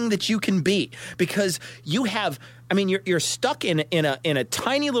thing that you can be because you're stuck in a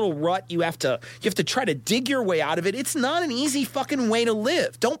tiny little rut. You have to try to dig your way out of it. It's not an easy fucking way to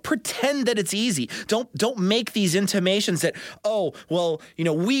live. Don't pretend that it's easy. Don't make these intimations that, oh, well,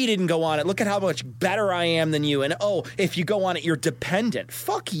 we didn't go on it. Look at how much better I am than you. And oh, if you go on it, you're dependent.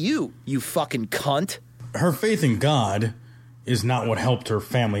 Fuck you, you fucking cunt. Her faith in God is not what helped her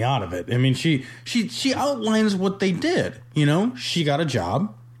family out of it. I mean, she outlines what they did. She got a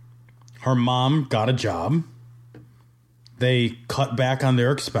job. Her mom got a job. They cut back on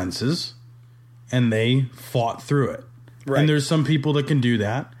their expenses, and they fought through it. Right. And there's some people that can do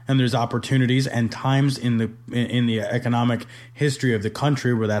that, and there's opportunities and times in the economic history of the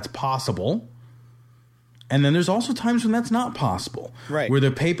country where that's possible. And then there's also times when that's not possible. Right. Where the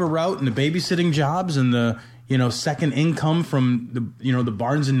paper route and the babysitting jobs and the, second income from the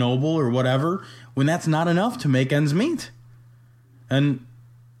Barnes and Noble or whatever, when that's not enough to make ends meet. And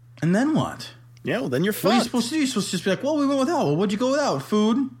then what? Yeah, well, then you're fucked. What are you supposed to do? You're supposed to just be like, well, we went without. Well, what'd you go without?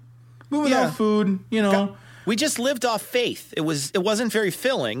 Food. We went without food, We just lived off faith. It wasn't very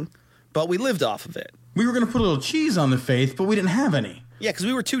filling, but we lived off of it. We were going to put a little cheese on the faith, but we didn't have any. Yeah, because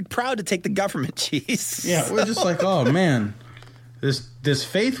we were too proud to take the government cheese. Yeah, we're just like, oh, man, this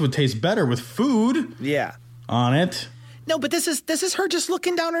faith would taste better with food on it. No, but this is her just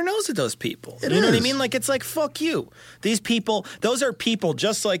looking down her nose at those people. It you know what I is. mean? Like, it's like, fuck you. These people, those are people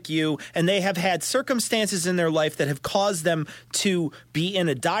just like you, and they have had circumstances in their life that have caused them to be in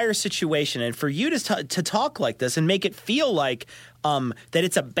a dire situation. And for you to talk like this and make it feel like that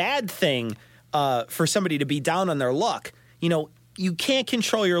it's a bad thing for somebody to be down on their luck, you can't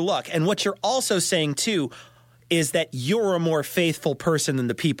control your luck. And what you're also saying, too, is that you're a more faithful person than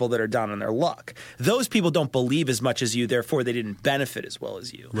the people that are down on their luck. Those people don't believe as much as you, therefore they didn't benefit as well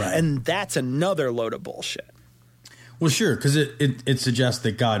as you. Right. And that's another load of bullshit. Well, sure, because it suggests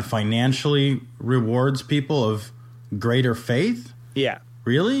that God financially rewards people of greater faith. Yeah.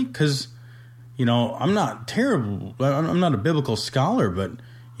 Really? Because, I'm not terrible. I'm not a biblical scholar, but,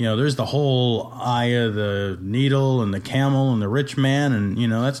 there's the whole eye of the needle and the camel and the rich man. And,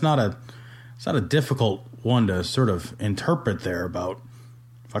 it's not a difficult one to sort of interpret there about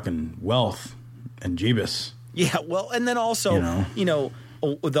fucking wealth and Jeebus. Yeah, well, and then also,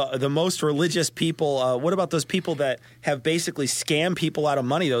 the most religious people, what about those people that have basically scammed people out of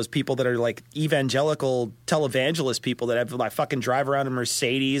money, those people that are like evangelical televangelist people that have like fucking drive around in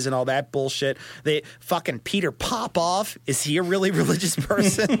Mercedes and all that bullshit. They fucking Peter Popoff, is he a really religious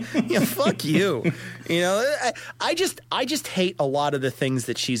person? Fuck you. I just hate a lot of the things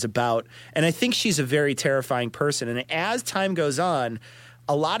that she's about, and I think she's a very terrifying person. And as time goes on,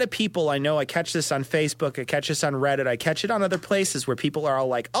 a lot of people I know, I catch this on Facebook, I catch this on Reddit, I catch it on other places where people are all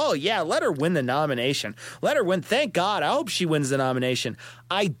like, oh, yeah, let her win the nomination. Let her win. Thank God. I hope she wins the nomination.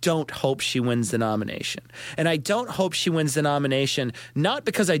 I don't hope she wins the nomination. And I don't hope she wins the nomination, not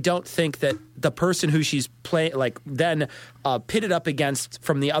because I don't think that the person who she's pitted up against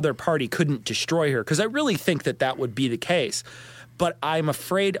from the other party couldn't destroy her, because I really think that would be the case. But I'm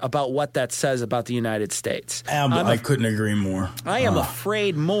afraid about what that says about the United States. I couldn't agree more. I am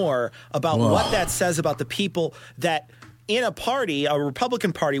afraid more about what that says about the people that in a party, a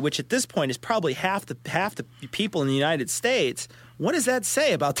Republican Party, which at this point is probably half the people in the United States. What does that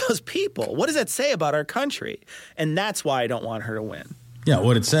say about those people? What does that say about our country? And that's why I don't want her to win. Yeah,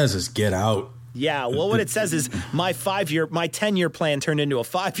 what it says is get out. Yeah, well, what it says is my 10-year plan turned into a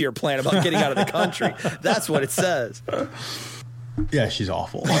 5-year plan about getting out of the country. That's what it says. Yeah, she's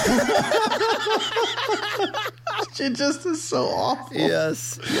awful. She just is so awful.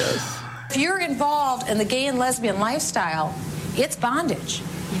 Yes. If you're involved in the gay and lesbian lifestyle, it's bondage.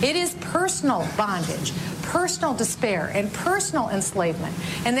 It is personal bondage, personal despair, and personal enslavement.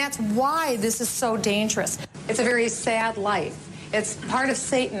 And that's why this is so dangerous. It's a very sad life. It's part of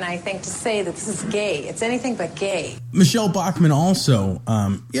Satan, I think, to say that this is gay. It's anything but gay. Michelle Bachmann also,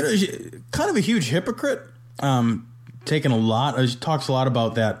 kind of a huge hypocrite. Taken a lot. She talks a lot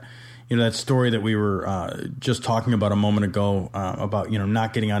about that, that story that we were just talking about a moment ago about,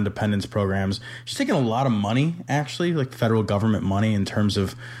 not getting on dependence programs. She's taking a lot of money, actually, like federal government money in terms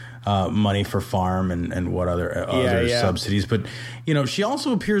of money for farm and what other subsidies. But, she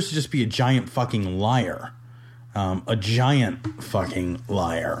also appears to just be a giant fucking liar. Because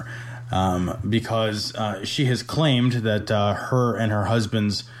she has claimed that her and her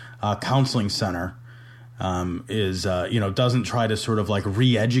husband's counseling center is doesn't try to sort of like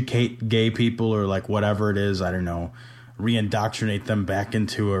re-educate gay people or like whatever it is, I don't know, re-indoctrinate them back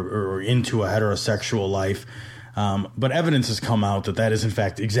into a heterosexual life. But evidence has come out that is in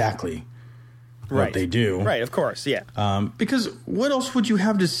fact exactly what they do. Right, of course, yeah. Because what else would you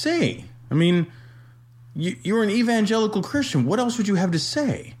have to say? I mean, you're an evangelical Christian. What else would you have to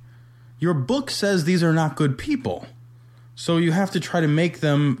say? Your book says these are not good people. So you have to try to make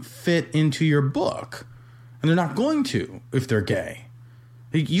them fit into your book. And they're not going to if they're gay.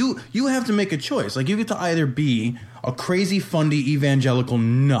 You have to make a choice. Like, you get to either be a crazy, fundy evangelical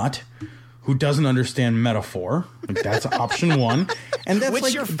nut who doesn't understand metaphor. Like, that's option one. And that's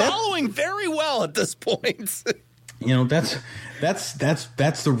which you're following very well at this point.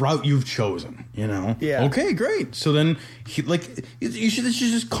 That's the route you've chosen, Yeah. Okay, great. So then, you should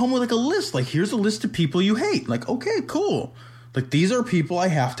just come with like a list. Like, here's a list of people you hate. Like, okay, cool. Like, these are people I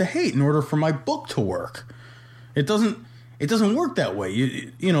have to hate in order for my book to work. It doesn't work that way.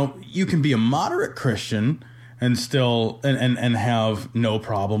 You can be a moderate Christian and still and have no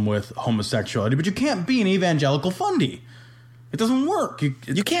problem with homosexuality, but you can't be an evangelical fundy. It doesn't work.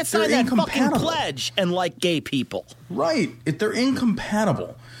 You can't sign that fucking pledge and like gay people. Right. They're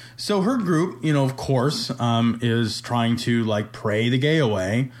incompatible. So her group, of course, is trying to like pray the gay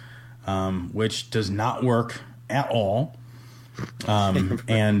away, which does not work at all.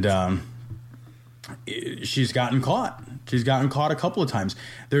 And she's gotten caught. She's gotten caught a couple of times.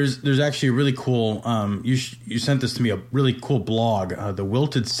 There's actually a really cool. You sent this to me, a really cool blog, The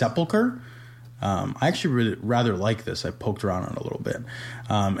Wilted Sepulcher. I actually really rather like this. I poked around on it a little bit,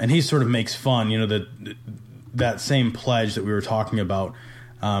 and he sort of makes fun. That same pledge that we were talking about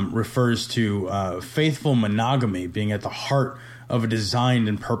refers to faithful monogamy being at the heart of a designed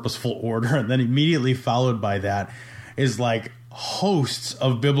and purposeful order, and then immediately followed by that is like hosts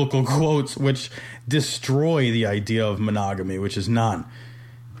of biblical quotes which destroy the idea of monogamy, which is not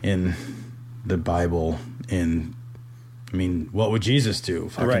in the Bible. What would Jesus do?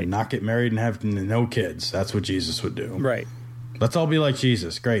 Fucking not get married and have no kids. That's what Jesus would do. Right. Let's all be like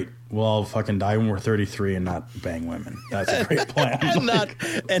Jesus. Great. We'll all fucking die when we're 33 and not bang women. That's a great plan.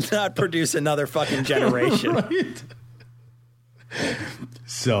 and not produce another fucking generation. Right.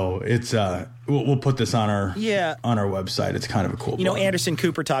 So it's we'll put this on our website. It's kind of a cool blog. Anderson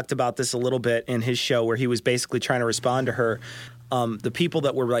Cooper talked about this a little bit in his show where he was basically trying to respond to her. The people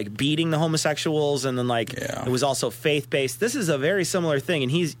that were like beating the homosexuals, and then it was also faith-based. This is a very similar thing,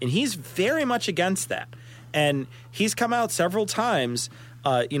 and he's very much against that. And he's come out several times,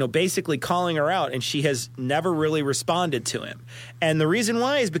 basically calling her out, and she has never really responded to him. And the reason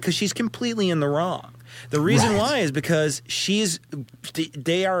why is because she's completely in the wrong. The reason why is because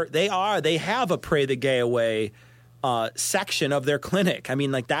they have a Pray the Gay Away section of their clinic. I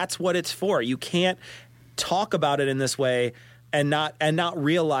mean, that's what it's for. You can't talk about it in this way and not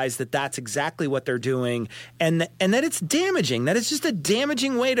realize that that's exactly what they're doing, and that it's damaging. That it's just a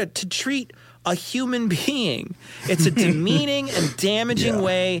damaging way to treat a human being. It's a demeaning and damaging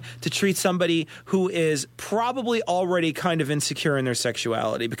way to treat somebody who is probably already kind of insecure in their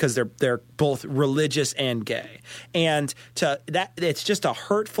sexuality because they're both religious and gay. And it's just a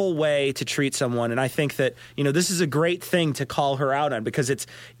hurtful way to treat someone. And I think that, this is a great thing to call her out on because it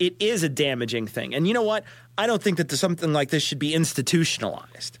is a damaging thing. And you know what? I don't think that something like this should be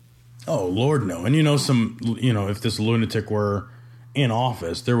institutionalized. Oh, Lord, no. And if this lunatic were in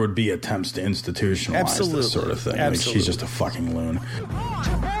office, there would be attempts to institutionalize this sort of thing. Absolutely. She's just a fucking loon.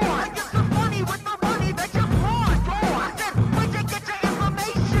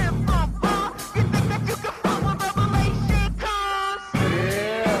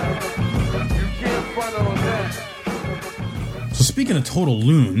 So speaking of total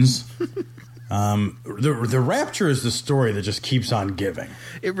loons, the rapture is the story that just keeps on giving.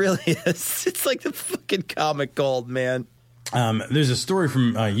 It really is. It's like the fucking comic gold, man. There's a story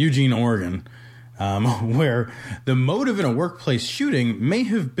from Eugene, Oregon, where the motive in a workplace shooting may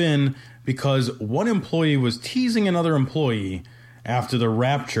have been because one employee was teasing another employee after the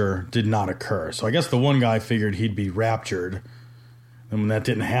rapture did not occur. So I guess the one guy figured he'd be raptured. And when that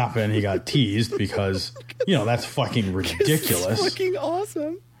didn't happen, he got teased because, that's fucking ridiculous. It's fucking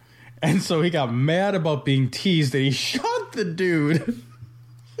awesome. And so he got mad about being teased and he shot the dude.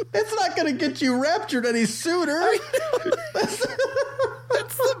 It's not going to get you raptured any sooner. That's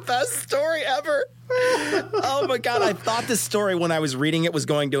the best story ever. Oh, my God. I thought this story, when I was reading it, was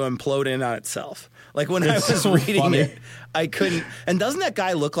going to implode in on itself. Like, when I was reading it, I couldn't. And doesn't that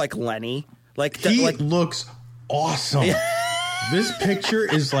guy look like Lenny? He looks awesome. This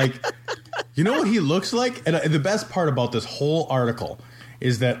picture is like, you know what he looks like? And the best part about this whole article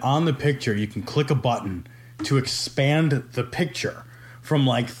is that on the picture, you can click a button to expand the picture from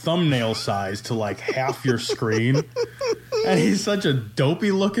thumbnail size to half your screen. And he's such a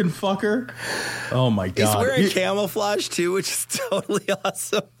dopey looking fucker. Oh my God. He's wearing camouflage too, which is totally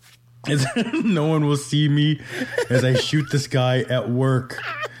awesome. No one will see me as I shoot this guy at work.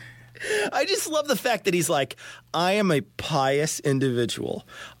 I just love the fact that he's like, I am a pious individual.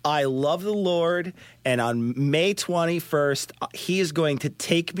 I love the Lord, and on May 21st, he is going to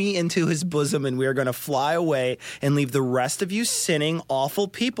take me into his bosom, and we are going to fly away and leave the rest of you sinning, awful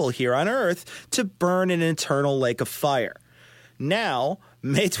people here on earth to burn in an eternal lake of fire. Now,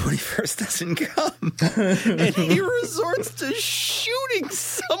 May 21st doesn't come, and he resorts to shooting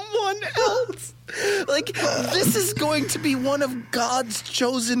someone else. This is going to be one of God's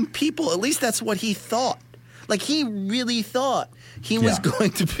chosen people. At least that's what he thought. He really thought he was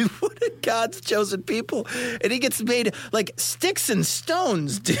going to be one of God's chosen people. And he gets made sticks and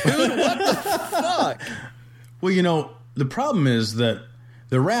stones, dude. What the fuck? Well, the problem is that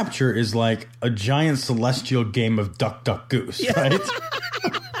the rapture is like a giant celestial game of Duck, Duck, Goose, right?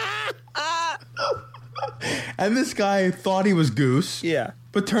 And this guy thought he was Goose. Yeah.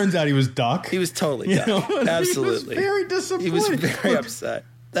 But turns out he was Duck. He was totally Duck. Absolutely. He was very disappointed. He was very upset.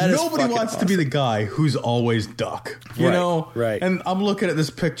 Nobody wants to be the guy who's always Duck. You know? Right. And I'm looking at this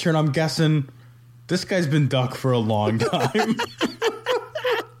picture and I'm guessing this guy's been Duck for a long time.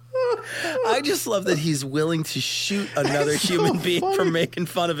 I just love that he's willing to shoot another human being for making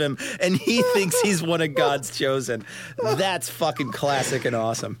fun of him, and he thinks he's one of God's chosen. That's fucking classic and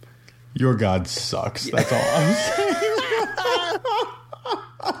awesome. Your God sucks. That's all I'm saying.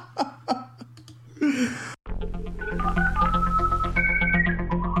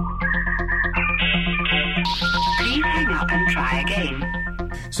 Please hang up and try again.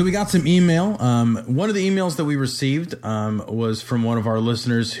 So we got some email. One of the emails that we received was from one of our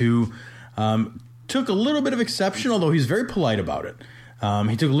listeners who took a little bit of exception, although he's very polite about it.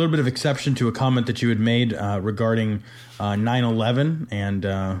 He took a little bit of exception to a comment that you had made regarding 9/11,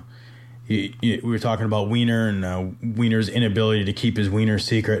 and we were talking about Wiener and Wiener's inability to keep his Wiener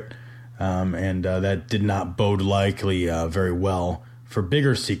secret, and that did not bode likely very well for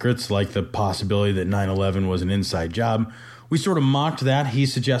bigger secrets, like the possibility that 9/11 was an inside job. We sort of mocked that. He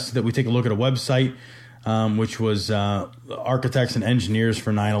suggested that we take a look at a website, which was Architects and Engineers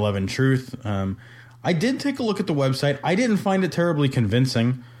for 9/11 Truth. I did take a look at the website. I didn't find it terribly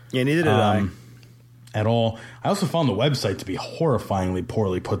convincing. Yeah, neither did I. At all. I also found the website to be horrifyingly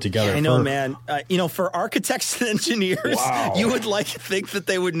poorly put together. I know, man. For architects and engineers, you would think that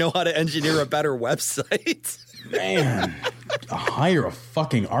they would know how to engineer a better website. Man, hire a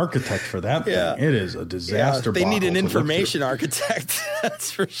fucking architect for that thing. Yeah. It is a disaster. They need an information architect.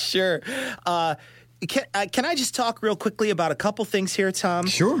 That's for sure. Can I just talk real quickly about a couple things here, Tom?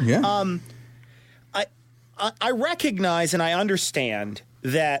 Sure, yeah. I recognize and I understand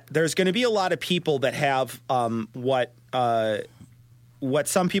that there's going to be a lot of people that have what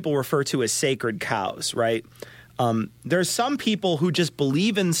some people refer to as sacred cows, right? There's some people who just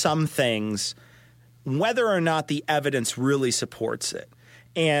believe in some things whether or not the evidence really supports it.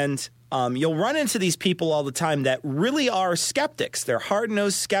 And you'll run into these people all the time that really are skeptics. They're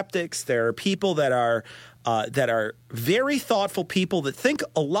hard-nosed skeptics. They're people that are very thoughtful people that think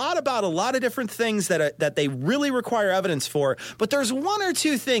a lot about a lot of different things that they really require evidence for. But there's one or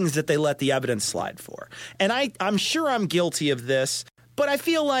two things that they let the evidence slide for. And I'm sure I'm guilty of this. But I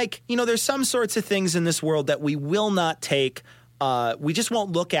feel like, there's some sorts of things in this world that we will not take. We just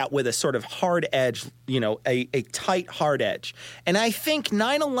won't look at with a sort of hard edge, a tight hard edge. And I think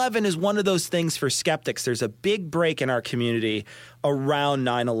 9/11 is one of those things for skeptics. There's a big break in our community around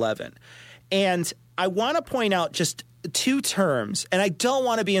 9/11. And I want to point out just two terms, and I don't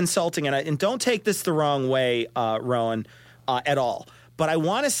want to be insulting, and don't take this the wrong way, Rowan, at all. But I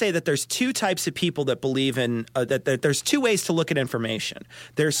want to say that there's two types of people that believe in that there's two ways to look at information.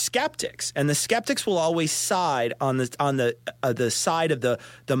 There's skeptics, and the skeptics will always side on the side of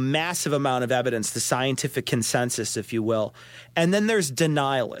the massive amount of evidence, the scientific consensus, if you will. And then there's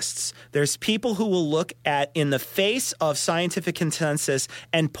denialists. There's people who will look at in the face of scientific consensus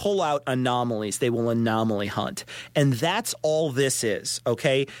and pull out anomalies. They will anomaly hunt. And that's all this is,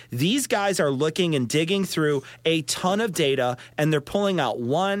 okay? These guys are looking and digging through a ton of data, and they're pulling out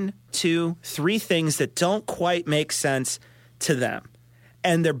 1, 2, 3 things that don't quite make sense to them.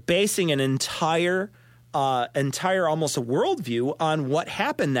 And they're basing an entire almost a worldview on what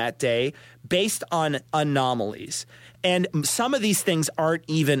happened that day based on anomalies. And some of these things aren't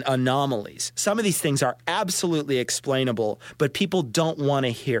even anomalies. Some of these things are absolutely explainable, but people don't want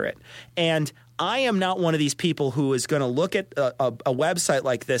to hear it. And I am not one of these people who is going to look at a website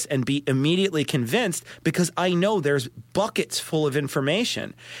like this and be immediately convinced, because I know there's buckets full of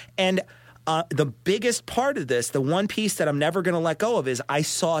information. And the biggest part of this, the one piece that I'm never going to let go of, is I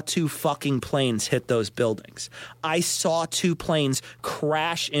saw 2 fucking planes hit those buildings. I saw 2 planes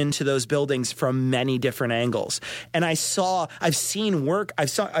crash into those buildings from many different angles. And I've seen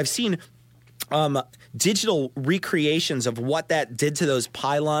digital recreations of what that did to those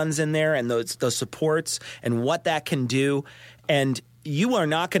pylons in there and those supports and what that can do. And you are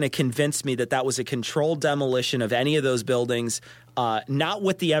not going to convince me that was a controlled demolition of any of those buildings, not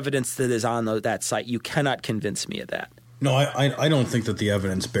with the evidence that is on that site. You cannot convince me of that. No, I don't think that the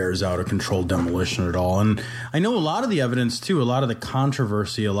evidence bears out a controlled demolition at all. And I know a lot of the evidence, too, a lot of the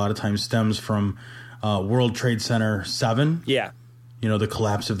controversy a lot of times stems from World Trade Center 7. Yeah. The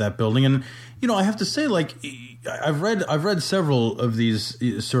collapse of that building. And, I have to say, like, I've read several of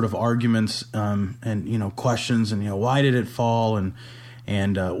these sort of arguments and questions and why did it fall and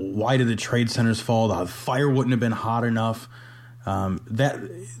why did the trade centers fall? The fire wouldn't have been hot enough.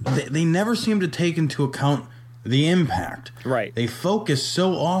 They never seem to take into account the impact. Right. They focus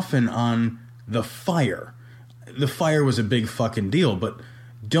so often on the fire. The fire was a big fucking deal, but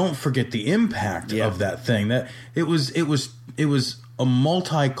don't forget the impact of that thing. That it was a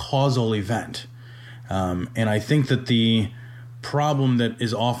multi-causal event. And I think that the problem that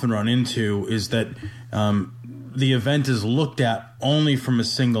is often run into is that the event is looked at only from a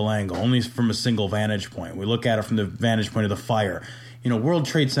single angle, only from a single vantage point. We look at it from the vantage point of the fire. World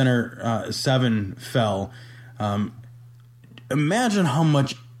Trade Center 7 fell. Imagine how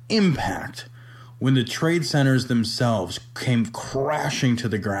much impact when the trade centers themselves came crashing to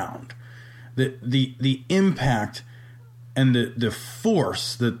the ground. The impact and the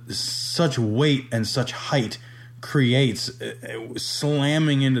force that such weight and such height creates,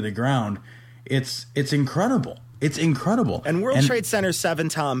 slamming into the ground, it's incredible. It's incredible. And World Trade Center 7,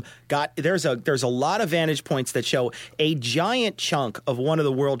 Tom, there's a lot of vantage points that show a giant chunk of one of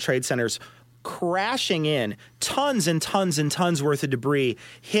the World Trade Centers crashing in, tons and tons and tons worth of debris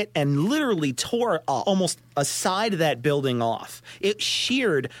hit and literally tore almost a side of that building off. It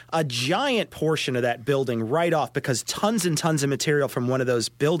sheared a giant portion of that building right off because tons and tons of material from one of those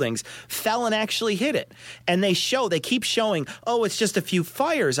buildings fell and actually hit it. And they keep showing, it's just a few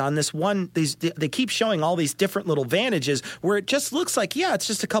fires on this one. They keep showing all these different little vantages where it just looks like, it's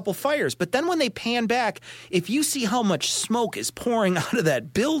just a couple fires. But then when they pan back, if you see how much smoke is pouring out of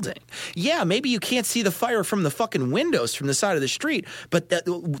that building, maybe you can't see the fire from the fucking windows from the side of the street, but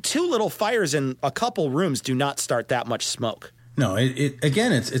two little fires in a couple rooms do not start that much smoke. No,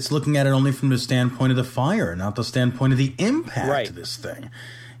 it's looking at it only from the standpoint of the fire, not the standpoint of the impact of this thing.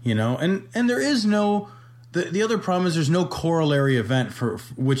 And there is no the other problem is there's no corollary event for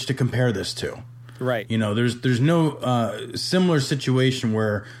which to compare this to. Right. There's no similar situation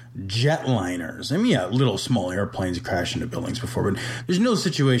where jetliners, little small airplanes crash into buildings before, but there's no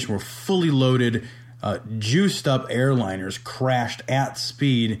situation where fully loaded, juiced up airliners crashed at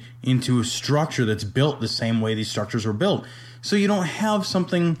speed into a structure that's built the same way these structures were built. So you don't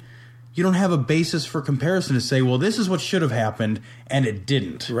have a basis for comparison to say, well, this is what should have happened and it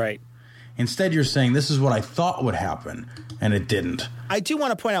didn't. Right. Instead, you're saying this is what I thought would happen and it didn't. I do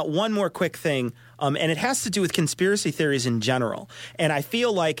want to point out one more quick thing. And it has to do with conspiracy theories in general. And I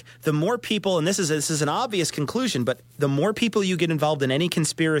feel like the more people, and this is an obvious conclusion, but the more people you get involved in any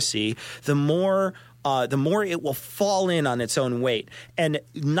conspiracy, the more it will fall in on its own weight. And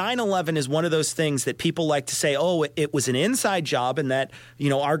 9/11 is one of those things that people like to say, it was an inside job and that,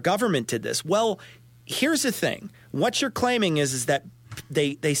 our government did this. Well, here's the thing. What you're claiming is that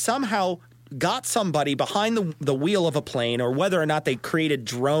they somehow got somebody behind the wheel of a plane, or whether or not they created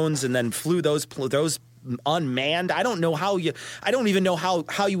drones and then flew those unmanned. I don't even know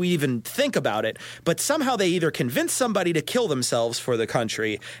how you even think about it, but somehow they either convinced somebody to kill themselves for the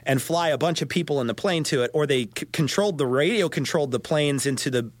country and fly a bunch of people in the plane to it, or they controlled the planes into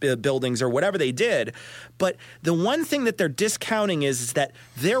the buildings, or whatever they did. But the one thing that they're discounting is that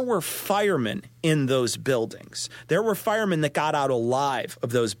there were firemen in those buildings. There were firemen that got out alive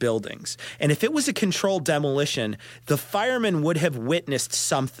of those buildings. And if it was a controlled demolition, the firemen would have witnessed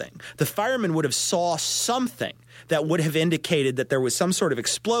something. The firemen would have saw something that would have indicated that there was some sort of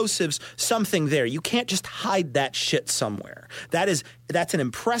explosives, something there. You can't just hide that shit somewhere. That's an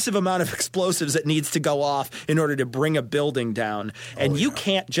impressive amount of explosives that needs to go off in order to bring a building down. And you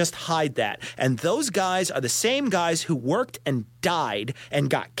can't just hide that. And those guys are the same guys who worked and died and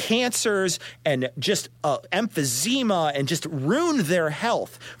got cancers and just emphysema and just ruined their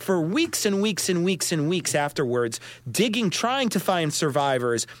health for weeks and weeks and weeks and weeks afterwards, trying to find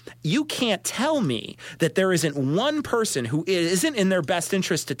survivors. You can't tell me that there isn't one person who isn't in their best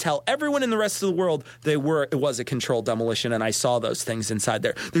interest to tell everyone in the rest of the world it was a controlled demolition and I saw those things inside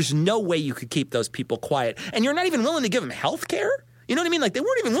there. There's no way you could keep those people quiet. And you're not even willing to give them health care? You know what I mean? Like, they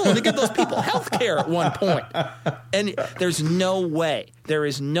weren't even willing to give those people health care at one point. And there's no way. There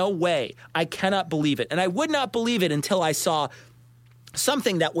is no way. I cannot believe it. And I would not believe it until I saw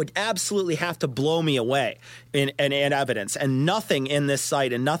something that would absolutely have to blow me away in evidence. And nothing in this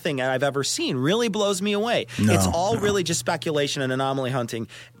site and nothing I've ever seen really blows me away. It's all really just speculation and anomaly hunting.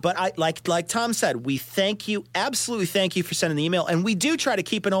 But like Tom said, we thank you, absolutely thank you for sending the email. And we do try to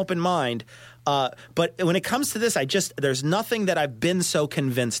keep an open mind. But when it comes to this, there's nothing that I've been so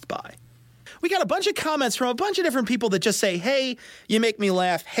convinced by. We got a bunch of comments from a bunch of different people that just say, hey, you make me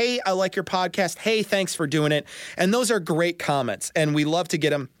laugh. Hey, I like your podcast. Hey, thanks for doing it. And those are great comments, and we love to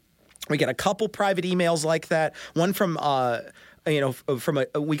get them. We get a couple private emails like that. One from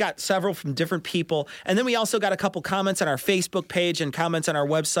we got several from different people. And then we also got a couple comments on our Facebook page and comments on our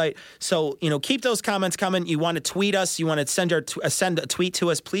website. So, keep those comments coming. You want to tweet us, you want to send a tweet to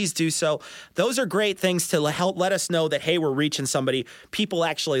us, please do so. Those are great things to help let us know that, hey, we're reaching somebody. People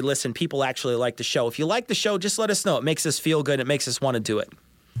actually listen. People actually like the show. If you like the show, just let us know. It makes us feel good. It makes us want to do it.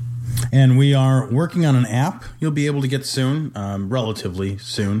 And we are working on an app you'll be able to get soon, relatively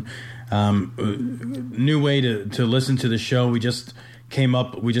soon. New way to listen to the show. We just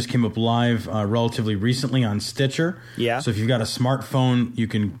We just came up live relatively recently on Stitcher. Yeah. So if you've got a smartphone, you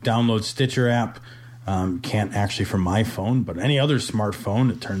can download Stitcher app. Can't actually from my phone, but any other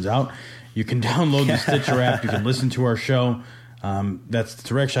smartphone, it turns out. You can download the Stitcher app. You can listen to our show. That's the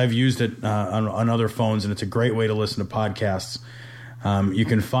direction I've used it on other phones, and it's a great way to listen to podcasts. You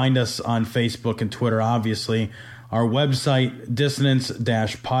can find us on Facebook and Twitter, obviously. Our website,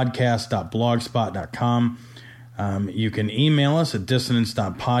 dissonance-podcast.blogspot.com. You can email us at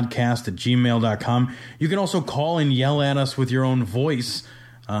dissonance.podcast@gmail.com. You can also call and yell at us with your own voice.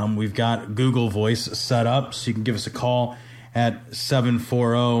 We've got Google Voice set up, so you can give us a call at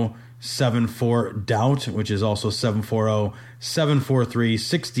 740-74-DOUBT, which is also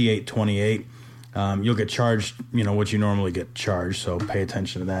 740-743-6828. You'll get charged, what you normally get charged, so pay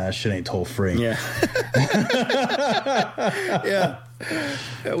attention to that. That shit ain't toll free. Yeah.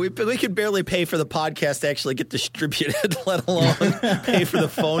 Yeah. We could barely pay for the podcast to actually get distributed, let alone pay for the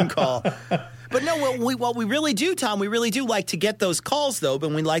phone call. But no, what we really do, Tom, we really do like to get those calls, though,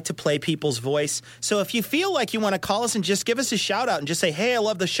 but we like to play people's voice. So if you feel like you want to call us and just give us a shout out and just say, hey, I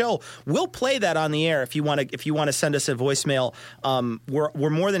love the show, we'll play that on the air. If you want to send us a voicemail, we're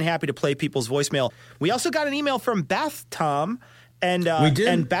more than happy to play people's voicemail. We also got an email from Beth, Tom. And we did.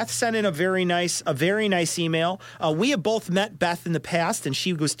 And Beth sent in a very nice email. We have both met Beth in the past, and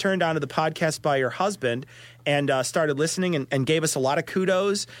she was turned on to the podcast by her husband and started listening and gave us a lot of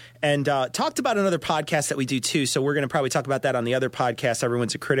kudos and talked about another podcast that we do too. So we're going to probably talk about that on the other podcast,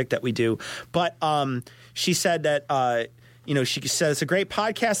 Everyone's a Critic, that we do. But she said that she said it's a great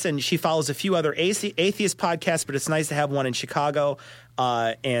podcast, and she follows a few other atheist podcasts, but it's nice to have one in Chicago.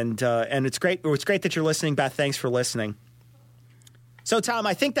 And it's great. It's great that you're listening, Beth. Thanks for listening. So, Tom,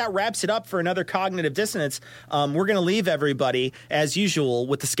 I think that wraps it up for another Cognitive Dissonance. We're going to leave everybody, as usual,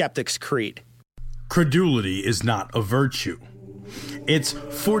 with the Skeptic's Creed. Credulity is not a virtue. It's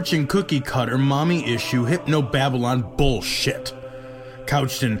fortune cookie cutter, mommy issue, hypno-Babylon bullshit.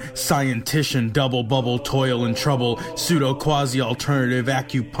 Couched in scientician, double bubble, toil and trouble, pseudo quasi-alternative,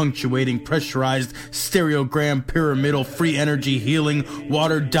 acupunctuating, pressurized, stereogram, pyramidal, free energy healing,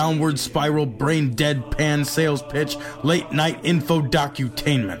 water downward spiral, brain deadpan sales pitch, late night info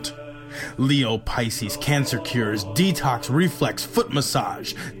docutainment. Leo, Pisces, cancer cures, detox, reflex, foot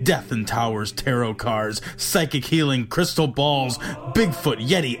massage, death in towers, tarot cards, psychic healing, crystal balls, Bigfoot,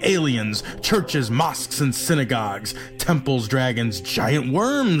 Yeti, aliens, churches, mosques and synagogues, temples, dragons, giant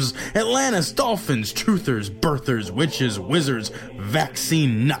worms, Atlantis, dolphins, truthers, birthers, witches, wizards,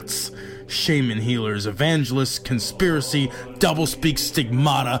 vaccine nuts, shaman healers, evangelists, conspiracy, doublespeak,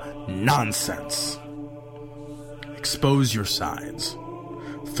 stigmata, nonsense. Expose your sides.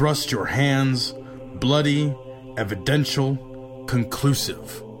 Thrust your hands, bloody, evidential,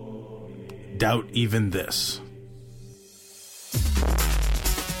 conclusive. Doubt even this.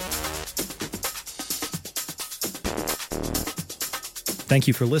 Thank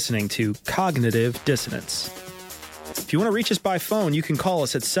you for listening to Cognitive Dissonance. If you want to reach us by phone, you can call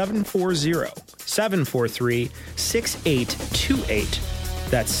us at 740-743-6828.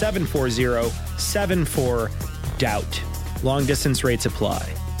 That's 740-74-DOUBT. Long distance rates apply.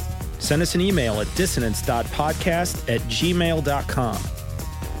 Send us an email at dissonance.podcast@gmail.com.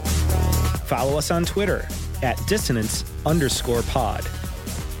 Follow us on Twitter at dissonance_pod.